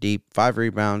 from deep, 5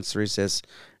 rebounds, 3 assists,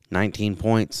 19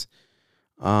 points.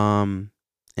 And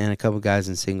a couple guys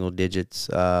in single digits.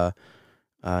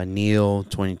 Neal,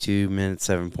 22 minutes,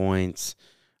 7 points.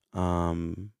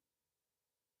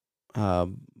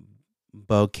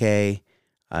 Bouquet,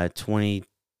 he had 2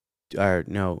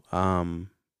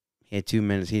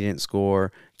 minutes, he didn't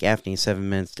score. Gaffney, 7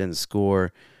 minutes, didn't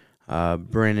score.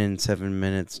 Brennan, 7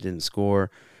 minutes, didn't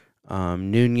score.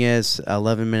 Nunez,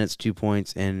 11 minutes, 2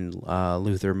 points. And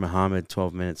Luther Muhammad,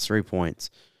 12 minutes, 3 points.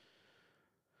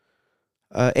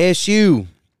 ASU,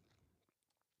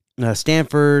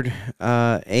 Stanford,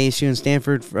 ASU and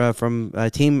Stanford from a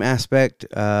team aspect,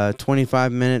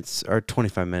 25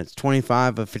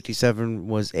 of 57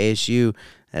 was ASU.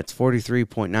 That's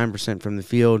 43.9% from the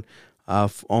field.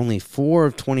 Only 4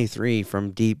 of 23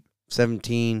 from deep,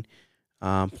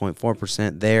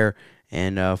 17.4% there.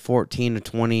 And 14 of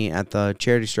 20 at the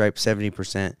charity stripe,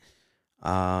 70%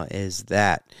 is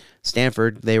that.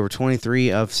 Stanford, they were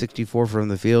 23 of 64 from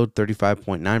the field,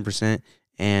 35.9%,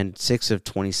 and 6 of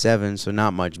 27, so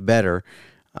not much better,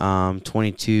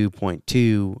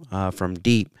 22.2 from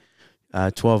deep,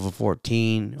 12 of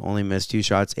 14, only missed 2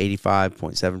 shots,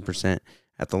 85.7%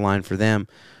 at the line for them.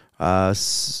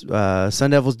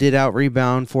 Sun Devils did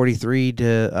out-rebound 43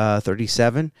 to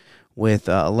 37 with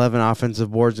 11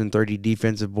 offensive boards and 30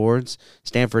 defensive boards.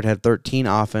 Stanford had 13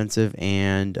 offensive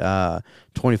and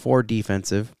 24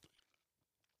 defensive.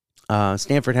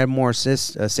 Stanford had more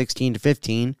assists, 16 to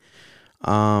 15.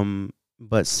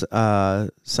 But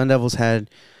Sun Devils had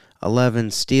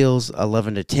 11 steals,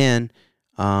 11-10,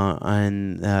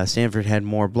 and Stanford had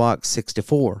more blocks,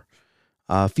 6-4.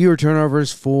 Fewer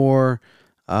turnovers for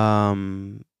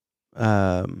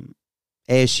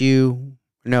ASU.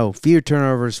 No, fewer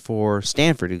turnovers for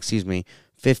Stanford.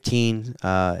 15.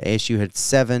 ASU had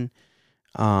 7.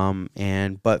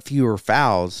 But fewer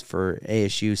fouls for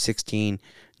ASU, 16,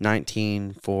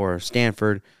 19 for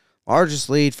Stanford. Largest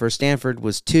lead for Stanford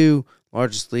was 2.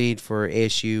 Largest lead for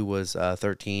ASU was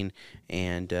 13,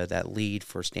 and that lead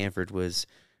for Stanford was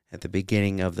at the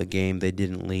beginning of the game. They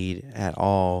didn't lead at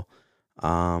all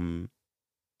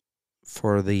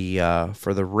for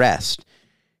the rest.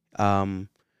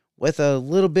 With a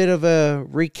little bit of a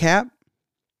recap,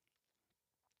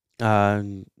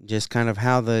 just kind of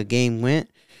how the game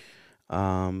went.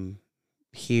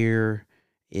 Here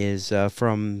is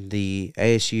from the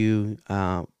ASU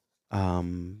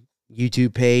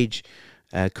YouTube page,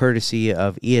 courtesy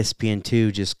of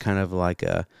ESPN2, just kind of like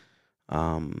a,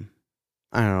 I don't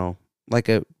know, like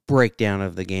a breakdown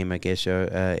of the game, I guess,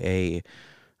 a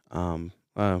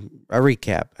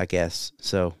recap, I guess.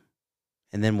 So,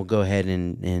 and then we'll go ahead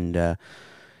and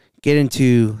get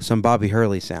into some Bobby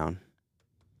Hurley sound.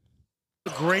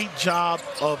 Great job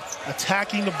of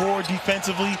attacking the board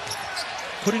defensively,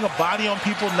 putting a body on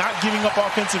people, not giving up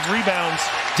offensive rebounds.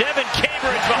 Devin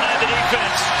Cambridge behind the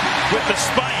defense with the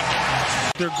spike.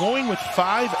 They're going with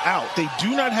 5 out. They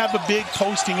do not have a big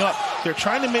posting up. They're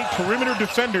trying to make perimeter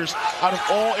defenders out of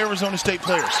all Arizona State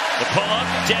players. The pull-up,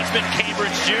 Desmond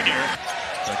Cambridge Jr.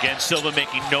 Again, Silva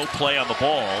making no play on the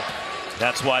ball.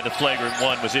 That's why the flagrant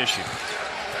 1 was issued.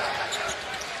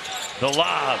 The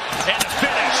lob and the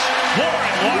finish.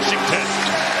 Warren Washington.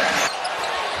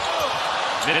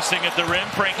 Missing at the rim,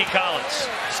 Frankie Collins.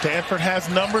 Stanford has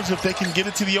numbers if they can get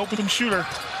it to the open shooter.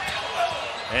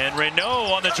 And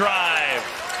Renault on the drive.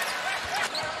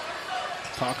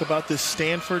 Talk about this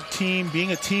Stanford team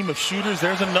being a team of shooters.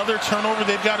 There's another turnover.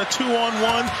 They've got a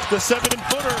 2-on-1, the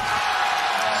 7-footer.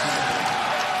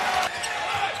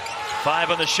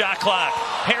 5 on the shot clock.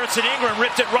 Harrison Ingram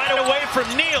ripped it right away from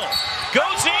Neal.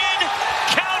 Goes in,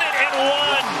 count it, and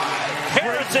 1.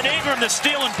 Harrison Ingram, the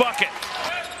steal and bucket.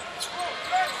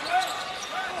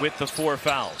 With the 4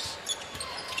 fouls.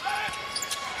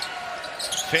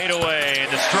 Fadeaway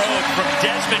and the stroke from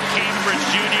Desmond Cambridge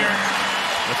Jr.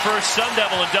 The first Sun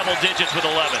Devil in double digits with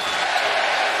 11.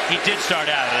 He did start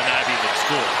out at an Ivy League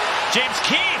school. James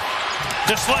Keefe,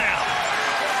 the slam.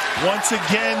 Once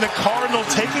again, the Cardinal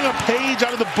taking a page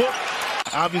out of the book.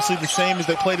 Obviously the same as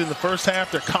they played in the first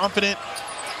half. They're confident,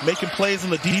 making plays on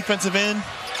the defensive end.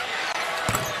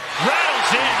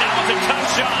 Rattles in. That was a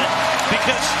tough shot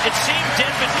because it seemed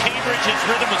Desmond Cambridge's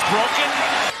rhythm was broken.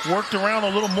 Worked around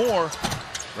a little more.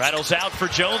 Rattles out for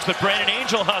Jones, but Brandon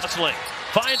Angel hustling.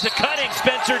 Finds a cutting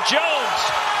Spencer Jones,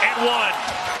 and 1.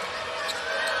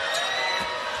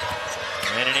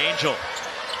 Brandon Angel.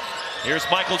 Here's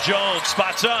Michael Jones,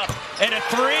 spots up, and at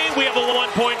 3, we have a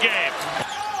 1-point game.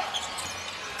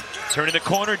 Turning the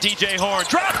corner, DJ Horn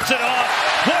drops it off.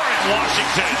 Warren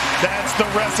Washington. That's the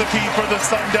recipe for the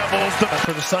Sun Devils.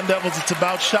 For the Sun Devils, it's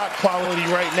about shot quality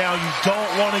right now. You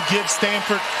don't want to give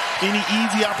Stanford any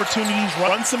easy opportunities.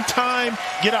 Run some time,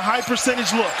 get a high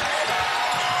percentage look.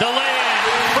 The land,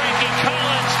 Frankie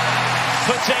Collins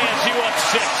puts ASU up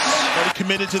 6. Already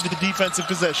committed to the defensive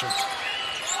possession.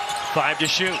 5 to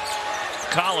shoot.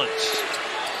 Collins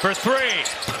for 3.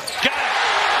 Got it.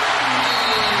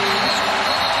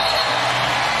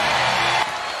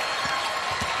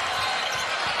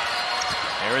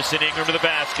 Harrison Ingram to the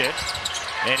basket,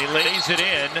 and he lays it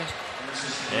in.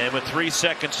 And with 3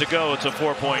 seconds to go, it's a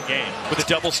 4-point game. With the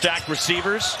double-stacked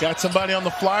receivers. Got somebody on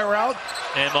the fly route.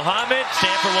 And Muhammad,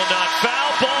 Stanford will not foul.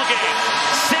 Ball game.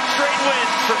 6 straight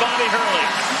wins for Bobby Hurley.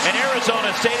 And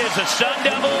Arizona State, as the Sun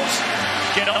Devils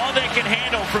get all they can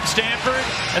handle from Stanford,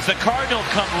 as the Cardinals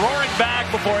come roaring back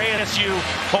before ASU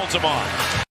holds them on.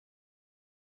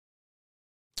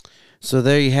 So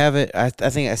there you have it. I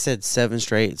think I said 7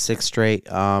 straight, 6 straight.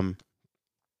 But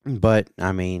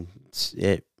I mean,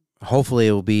 hopefully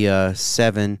it will be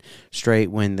 7 straight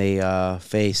when they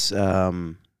face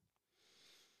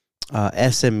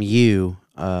SMU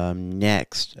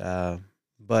next.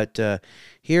 But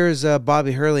here's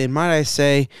Bobby Hurley, and might I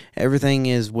say, everything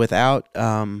is without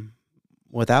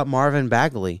Marvin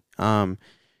Bagley.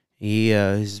 He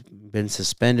has been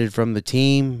suspended from the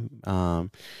team.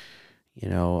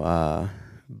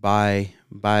 By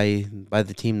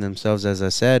the team themselves, as I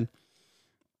said.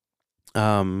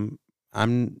 Don't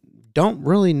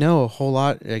really know a whole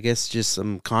lot. I guess just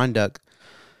some conduct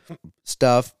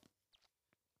stuff.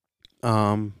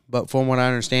 But from what I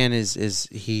understand is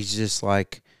he's just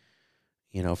like,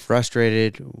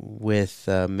 frustrated with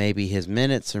maybe his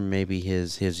minutes or maybe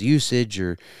his usage,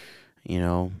 or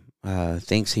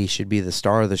thinks he should be the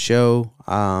star of the show.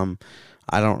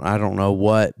 I don't know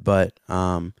what, but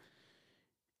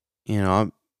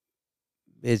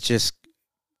it's just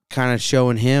kind of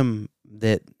showing him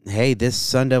that, hey, this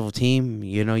Sun Devil team,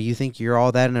 you think you're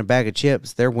all that in a bag of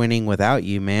chips. They're winning without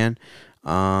you, man.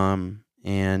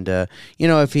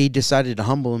 If he decided to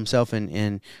humble himself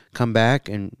and come back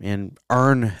and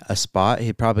earn a spot,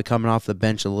 he'd probably coming off the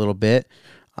bench a little bit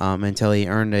until he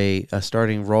earned a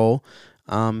starting role.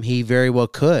 He very well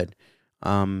could.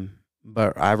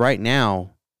 But right now,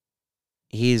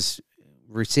 he's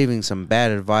receiving some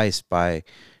bad advice by,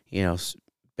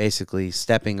 basically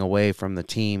stepping away from the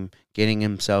team, getting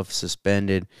himself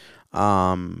suspended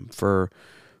for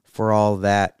all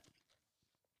that,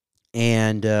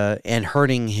 and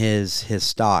hurting his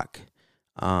stock.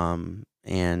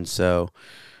 And so,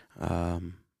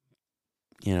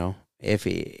 if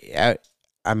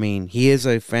he is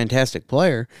a fantastic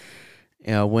player,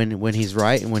 when he's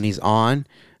right and when he's on,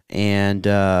 and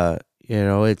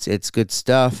it's good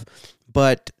stuff.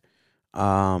 But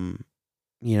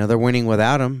they're winning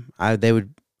without him.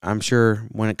 I'm sure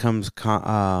when it comes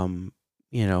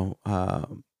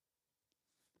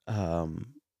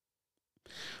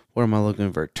what am I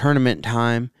looking for? Tournament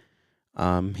time.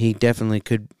 He definitely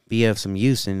could be of some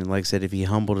use, and like I said, if he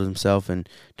humbled himself and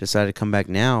decided to come back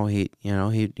now,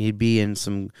 he'd be in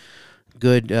some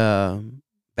good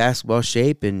basketball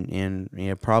shape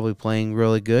and probably playing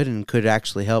really good and could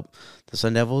actually help the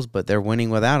Sun Devils. But they're winning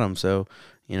without him, so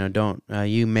don't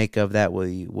you make of that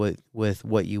with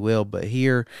what you will. But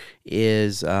here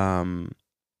is Bobby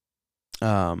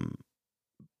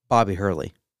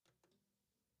Hurley.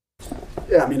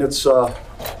 Yeah, it's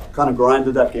kind of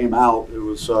grinded that game out. It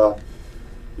was,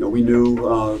 we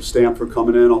knew Stanford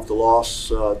coming in off the loss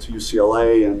to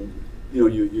UCLA, and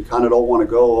you kind of don't want to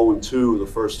go 0-2 the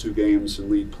first two games in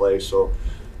league play. So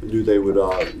I knew they would,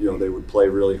 they would play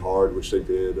really hard, which they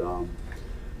did.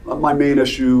 My main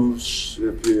issues,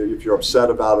 if you're upset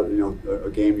about it, a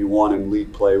game you won in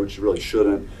league play, which you really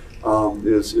shouldn't,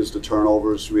 is the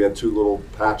turnovers. We had two little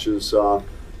patches.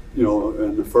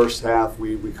 In the first half,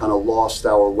 we kind of lost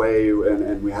our way,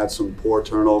 and we had some poor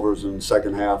turnovers. In the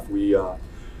second half, we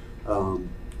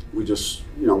just,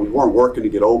 we weren't working to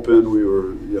get open. We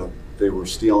were, they were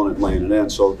stealing it and laying it in.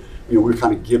 So, we were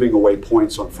kind of giving away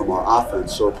points from our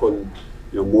offense, so putting,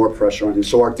 more pressure on you.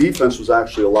 So our defense was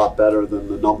actually a lot better than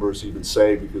the numbers even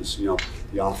say, because, the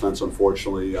offense,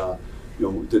 unfortunately,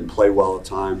 didn't play well at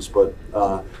times. But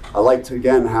I liked,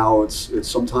 again, how it's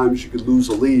sometimes you could lose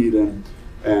a lead and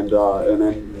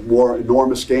then more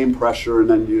enormous game pressure, and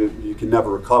then you can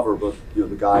never recover. But the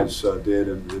guys did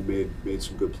and made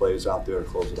some good plays out there to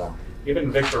close it out.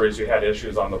 Even victories, you had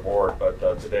issues on the board, but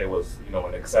today was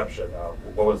an exception.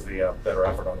 What was the better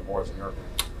effort on the boards in your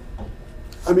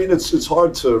opinion? It's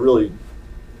hard to really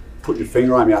put your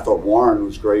finger on. I thought Warren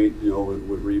was great,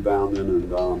 with rebounding,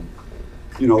 and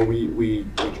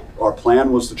our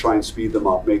plan was to try and speed them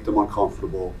up, make them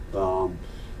uncomfortable.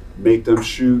 Make them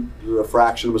shoot a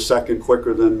fraction of a second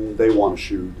quicker than they want to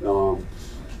shoot.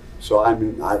 So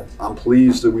I'm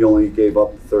pleased that we only gave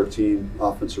up 13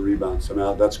 offensive rebounds.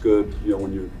 That's good.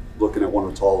 When you're looking at one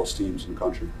of the tallest teams in the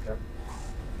country. Yeah.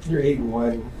 You're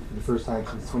 8-1 for the first time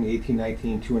since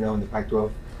 2018-19, 2-0 in the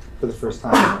Pac-12 for the first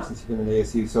time since you've been in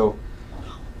ASU. So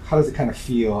how does it kind of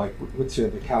feel? Like, what's the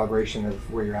calibration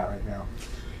of where you're at right now?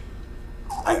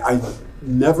 I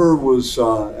never was,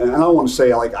 and I don't want to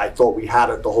say I thought we had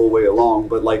it the whole way along,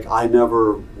 but I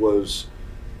never was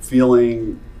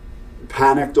feeling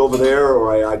panicked over there,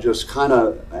 or I just kind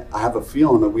of, I have a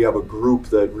feeling that we have a group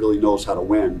that really knows how to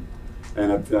win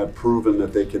and have proven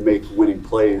that they can make winning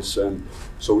plays. And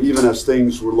so even as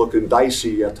things were looking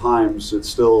dicey at times, it's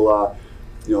still,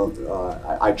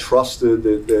 I trusted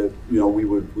that we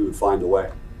would find a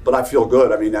way. But I feel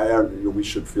good. We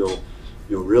should feel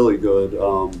really good.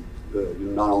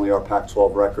 Not only our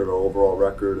Pac-12 record, our overall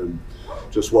record, and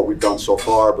just what we've done so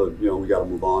far, but we got to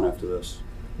move on after this.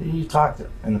 You talked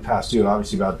in the past too,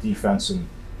 obviously, about defense and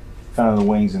kind of the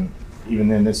wings, and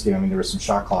even in this game, there was some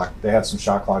shot clock. They had some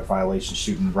shot clock violations,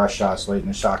 shooting rush shots late in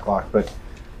the shot clock. But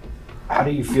how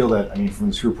do you feel that, from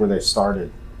this group where they've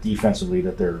started defensively,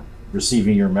 that they're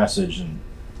receiving your message and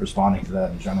responding to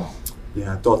that in general?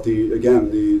 Yeah, I thought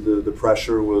the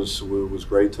pressure was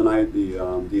great tonight.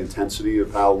 The intensity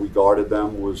of how we guarded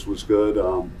them was good.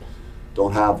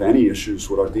 Don't have any issues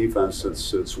with our defense.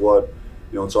 It's what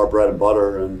it's our bread and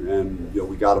butter, and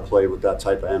we got to play with that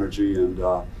type of energy. And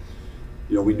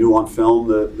we knew on film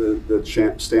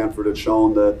that Stanford had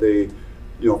shown that they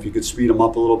if you could speed them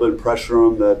up a little bit and pressure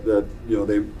them, that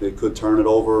they could turn it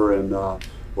over and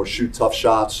or shoot tough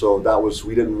shots. So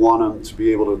we didn't want them to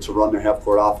be able to run their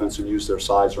half-court offense and use their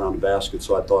size around the basket.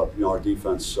 So I thought our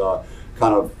defense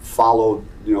kind of followed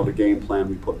the game plan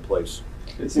we put in place.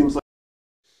 It seems like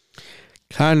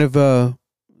kind of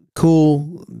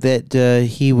cool that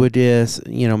he would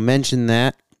mention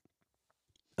that.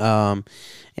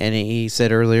 And he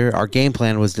said earlier, our game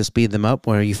plan was to speed them up.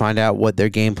 Where you find out what their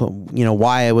game,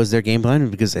 why it was their game plan,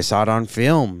 because they saw it on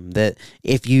film. That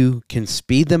if you can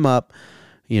speed them up,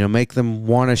 make them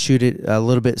want to shoot it a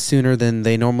little bit sooner than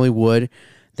they normally would,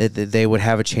 that they would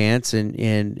have a chance and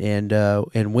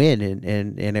win,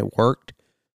 and it worked.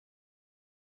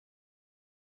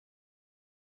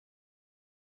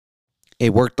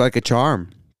 It worked like a charm.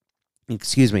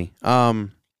 Excuse me.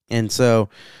 And so.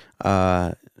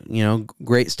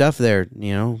 Great stuff there,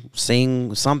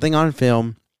 seeing something on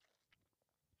film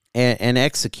and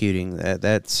executing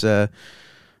that's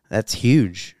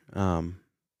huge. And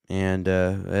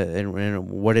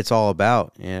what it's all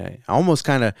about. Almost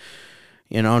kind of,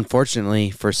 unfortunately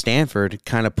for Stanford,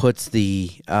 kind of puts the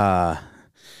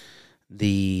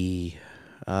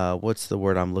what's the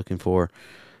word I'm looking for?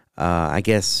 I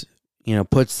guess,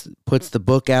 puts the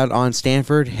book out on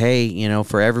Stanford. Hey,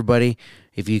 for everybody,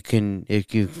 if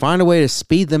you find a way to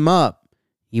speed them up,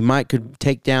 you could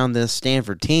take down the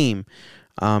Stanford team,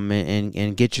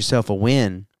 and get yourself a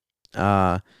win.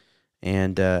 And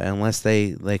unless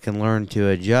they can learn to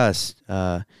adjust,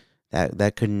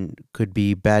 that could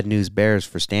be bad news bears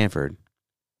for Stanford.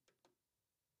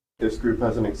 This group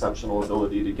has an exceptional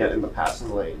ability to get in the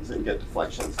passing lanes and get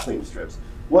deflections, clean strips.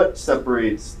 What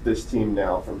separates this team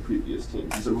now from previous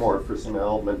teams? Is it more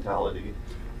personnel, mentality?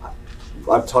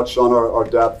 I've touched on our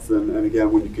depth, and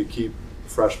again, when you could keep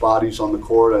fresh bodies on the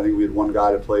court. I think we had one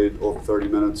guy that played over 30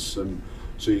 minutes, and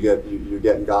so you're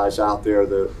getting guys out there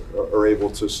that are able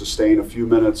to sustain a few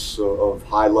minutes of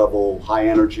high level, high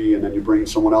energy, and then you bring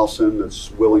someone else in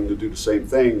that's willing to do the same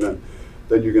thing. Then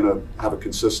you're going to have a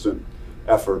consistent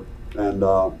effort, and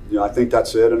I think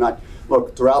that's it. And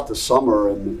look, throughout the summer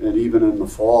and even in the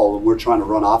fall, and we're trying to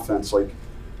run offense, like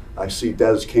I see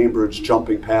Des Cambridge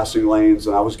jumping passing lanes,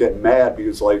 and I was getting mad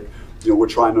because we're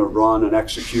trying to run and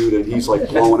execute, and he's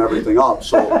blowing everything up.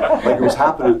 So it was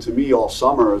happening to me all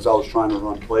summer as I was trying to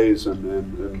run plays,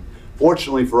 and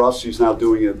fortunately for us, he's now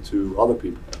doing it to other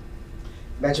people.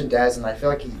 You mentioned Des, and I feel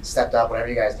like he stepped up whenever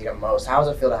you guys need him most. How does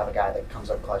it feel to have a guy that comes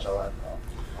up clutch all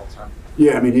the time?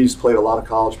 Yeah, I mean, he's played a lot of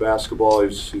college basketball.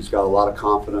 He's got a lot of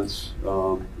confidence,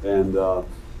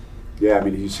 yeah, I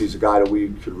mean, he's a guy that we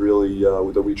could really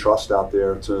that we trust out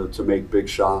there to make big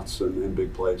shots and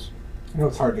big plays. I know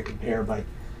it's hard to compare, but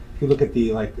if you look at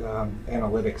the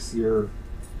analytics, you're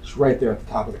right there at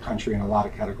the top of the country in a lot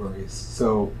of categories.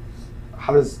 So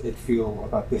how does it feel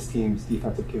about this team's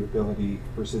defensive capability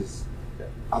versus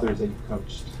others that you've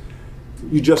coached?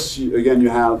 You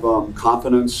have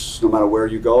confidence no matter where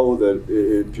you go, that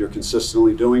if you're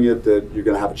consistently doing it, that you're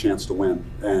going to have a chance to win.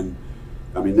 And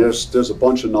I mean, there's a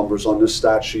bunch of numbers on this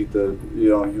stat sheet that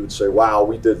you would say, wow,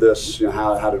 we did this.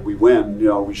 How did we win?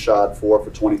 We shot 4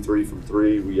 for 23 from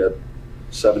 3. We had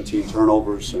 17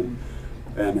 turnovers, and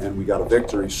we got a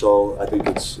victory. So I think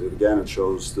it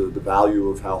shows the value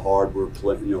of how hard we're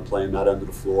playing that end of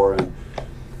the floor, and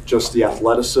just the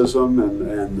athleticism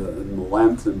and the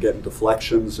length and getting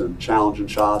deflections and challenging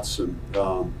shots, and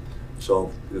so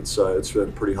it's at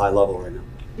a pretty high level right now.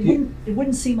 It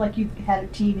wouldn't seem like you've had a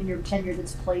team in your tenure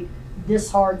that's played this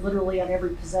hard literally on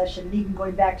every possession, and even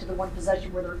going back to the one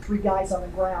possession where there are 3 guys on the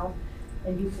ground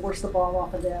and you force the ball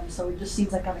off of them. So it just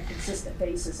seems like on a consistent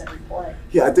basis every play.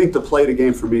 Yeah, I think the play of the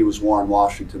game for me was Warren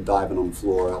Washington diving on the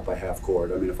floor out by half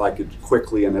court. I mean, if I could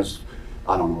quickly, and this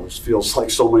feels like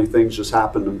so many things just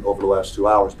happened over the last 2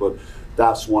 hours, but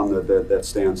that's one that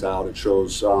stands out. It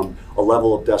shows a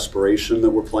level of desperation that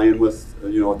we're playing with,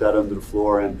 at that end of the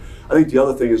floor. And I think the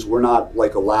other thing is we're not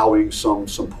allowing some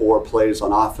poor plays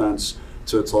on offense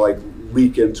to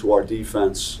leak into our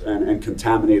defense and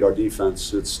contaminate our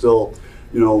defense. It's still,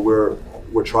 we're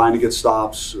trying to get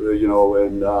stops,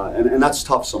 and that's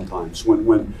tough sometimes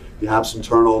when you have some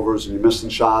turnovers and you're missing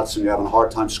shots and you're having a hard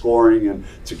time scoring, and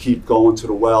to keep going to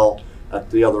the well at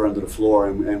the other end of the floor,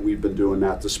 and we've been doing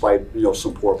that despite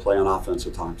some poor play on offense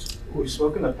at times. We've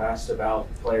spoken in the past about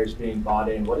players being bought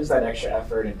in. What is that extra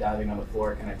effort and diving on the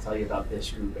floor can I tell you about this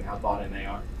group and how bought in they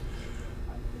are?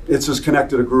 It's as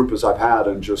connected a group as I've had,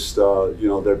 and just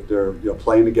they're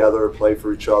playing together, play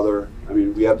for each other. I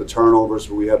mean, we had the turnovers,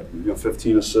 but we had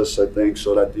 15 assists, I think,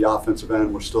 so that the offensive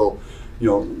end we're still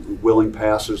willing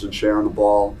passers and sharing the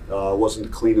ball. It wasn't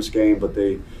the cleanest game, but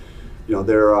they're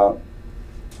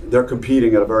they're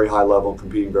competing at a very high level,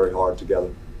 competing very hard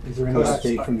together. Is there any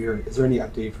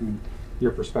update from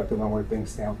your perspective on where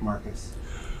things stand with Marcus?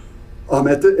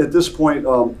 At this point,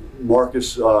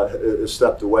 Marcus has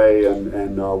stepped away,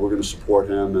 and we're going to support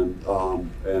him.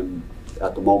 And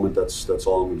at the moment, that's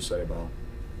all I'm going to say about it.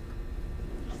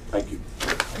 Thank you.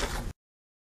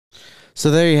 So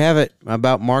there you have it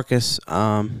about Marcus.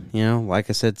 Like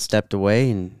I said, stepped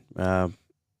away, and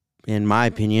in my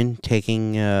opinion,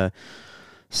 taking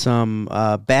some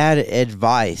bad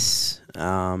advice.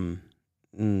 But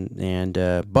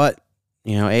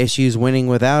ASU's winning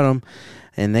without him,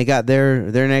 and they got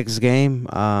their next game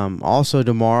also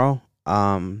tomorrow.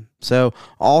 So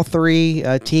all three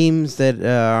teams that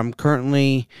I'm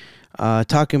currently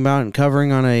talking about and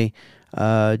covering on a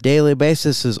daily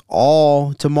basis is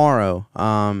all tomorrow.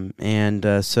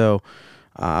 So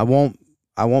I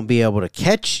won't be able to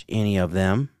catch any of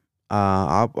them.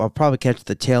 I'll probably catch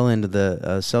the tail end of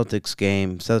the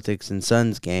Celtics and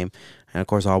Suns game, and of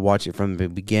course I'll watch it from the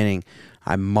beginning.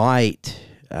 I might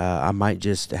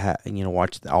just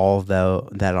watch all of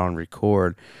that on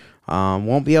record.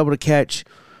 Won't be able to catch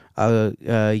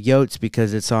Yotes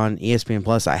because it's on ESPN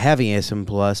Plus. I have ESPN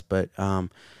Plus, but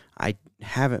I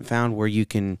haven't found where you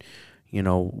can,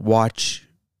 watch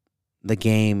the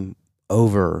game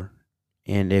over.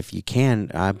 And if you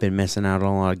can, I've been missing out on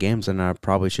a lot of games, and I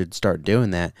probably should start doing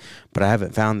that. But I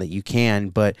haven't found that you can.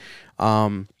 But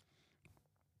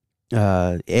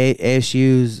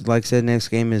ASU's, like I said, next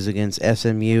game is against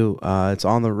SMU. It's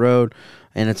on the road,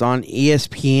 and it's on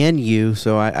ESPNU.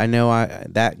 So I know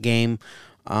that game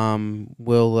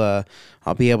will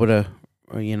I'll be able to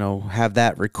have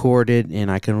that recorded,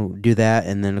 and I can do that.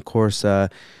 And then of course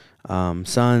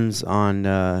Suns on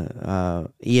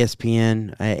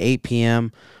ESPN at 8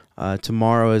 p.m.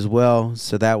 Tomorrow as well.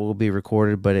 So that will be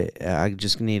recorded, but I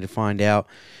just need to find out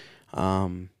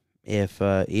if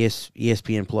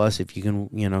ESPN Plus, if you can,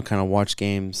 kind of watch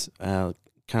games, kind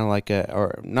of like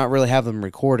or not really have them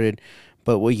recorded,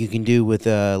 but what you can do with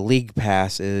League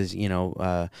Pass is, hit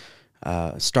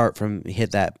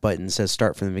that button that says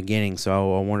start from the beginning.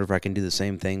 So I wonder if I can do the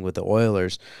same thing with the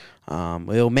Oilers.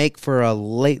 It'll make for a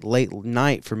late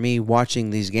night for me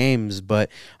watching these games, but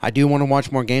I do want to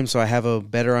watch more games so I have a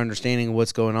better understanding of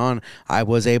what's going on. I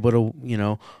was able to,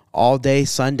 all day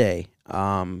Sunday.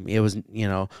 It was,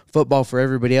 football for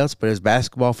everybody else, but it was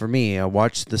basketball for me. I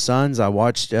watched the Suns. I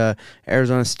watched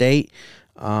Arizona State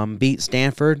beat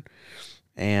Stanford,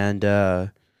 and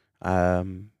it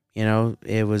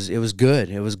was good.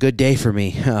 It was a good day for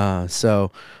me. That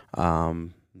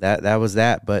was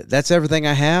that. But that's everything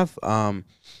I have. I,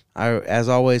 as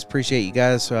always, appreciate you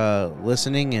guys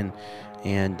listening,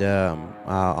 and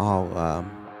I'll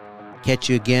catch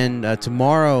you again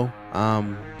tomorrow.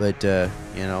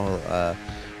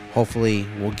 Hopefully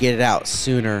we'll get it out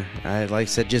sooner. Like I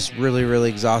said, just really, really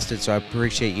exhausted, so I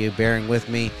appreciate you bearing with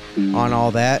me on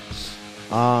all that.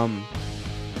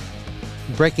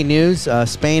 Breaking news,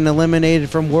 Spain eliminated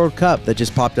from World Cup. That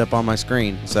just popped up on my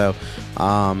screen. So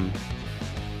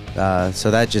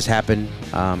that just happened.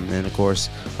 And, of course,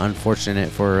 unfortunate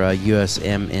for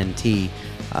USMNT,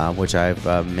 which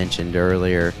I've mentioned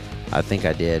earlier. I think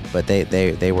I did. But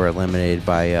they were eliminated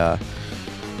by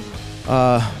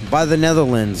the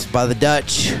Netherlands, by the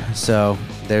Dutch. So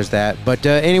there's that. But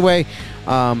anyway,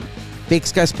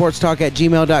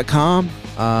 BigSkySportsTalk@gmail.com.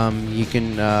 You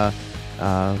can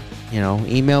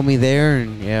email me there,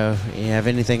 and you have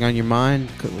anything on your mind,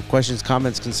 questions,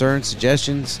 comments, concerns,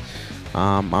 suggestions.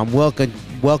 I'm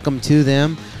welcome to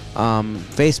them.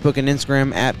 Facebook and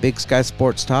Instagram at Big Sky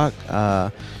Sports Talk,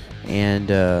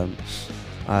 and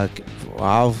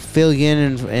I'll fill you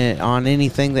in on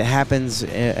anything that happens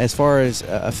as far as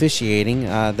officiating.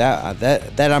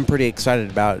 That I'm pretty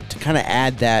excited about, to kind of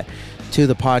add that to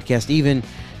the podcast, even.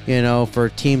 For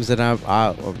teams that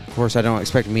of course, I don't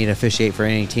expect me to officiate for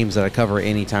any teams that I cover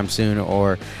anytime soon,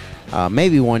 or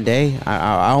maybe one day.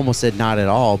 I almost said not at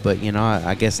all, but,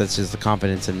 I guess that's just the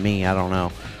confidence in me. I don't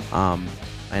know.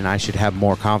 And I should have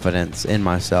more confidence in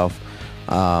myself.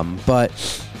 In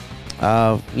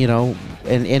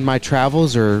my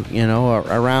travels or,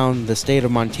 around the state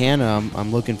of Montana,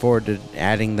 I'm looking forward to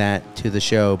adding that to the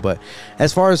show. But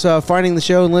as far as finding the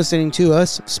show and listening to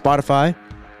us, Spotify,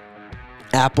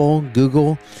 Apple,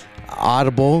 Google,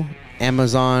 Audible,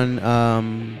 Amazon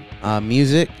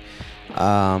Music,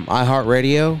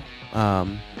 iHeartRadio,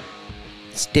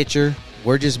 Stitcher.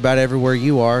 We're just about everywhere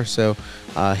you are. So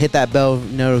hit that bell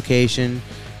notification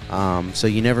so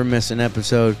you never miss an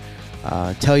episode.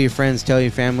 Tell your friends, tell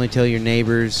your family, tell your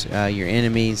neighbors, your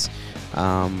enemies,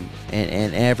 and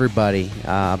everybody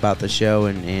about the show.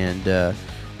 And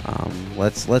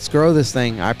let's grow this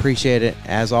thing. I appreciate it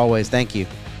as always. Thank you.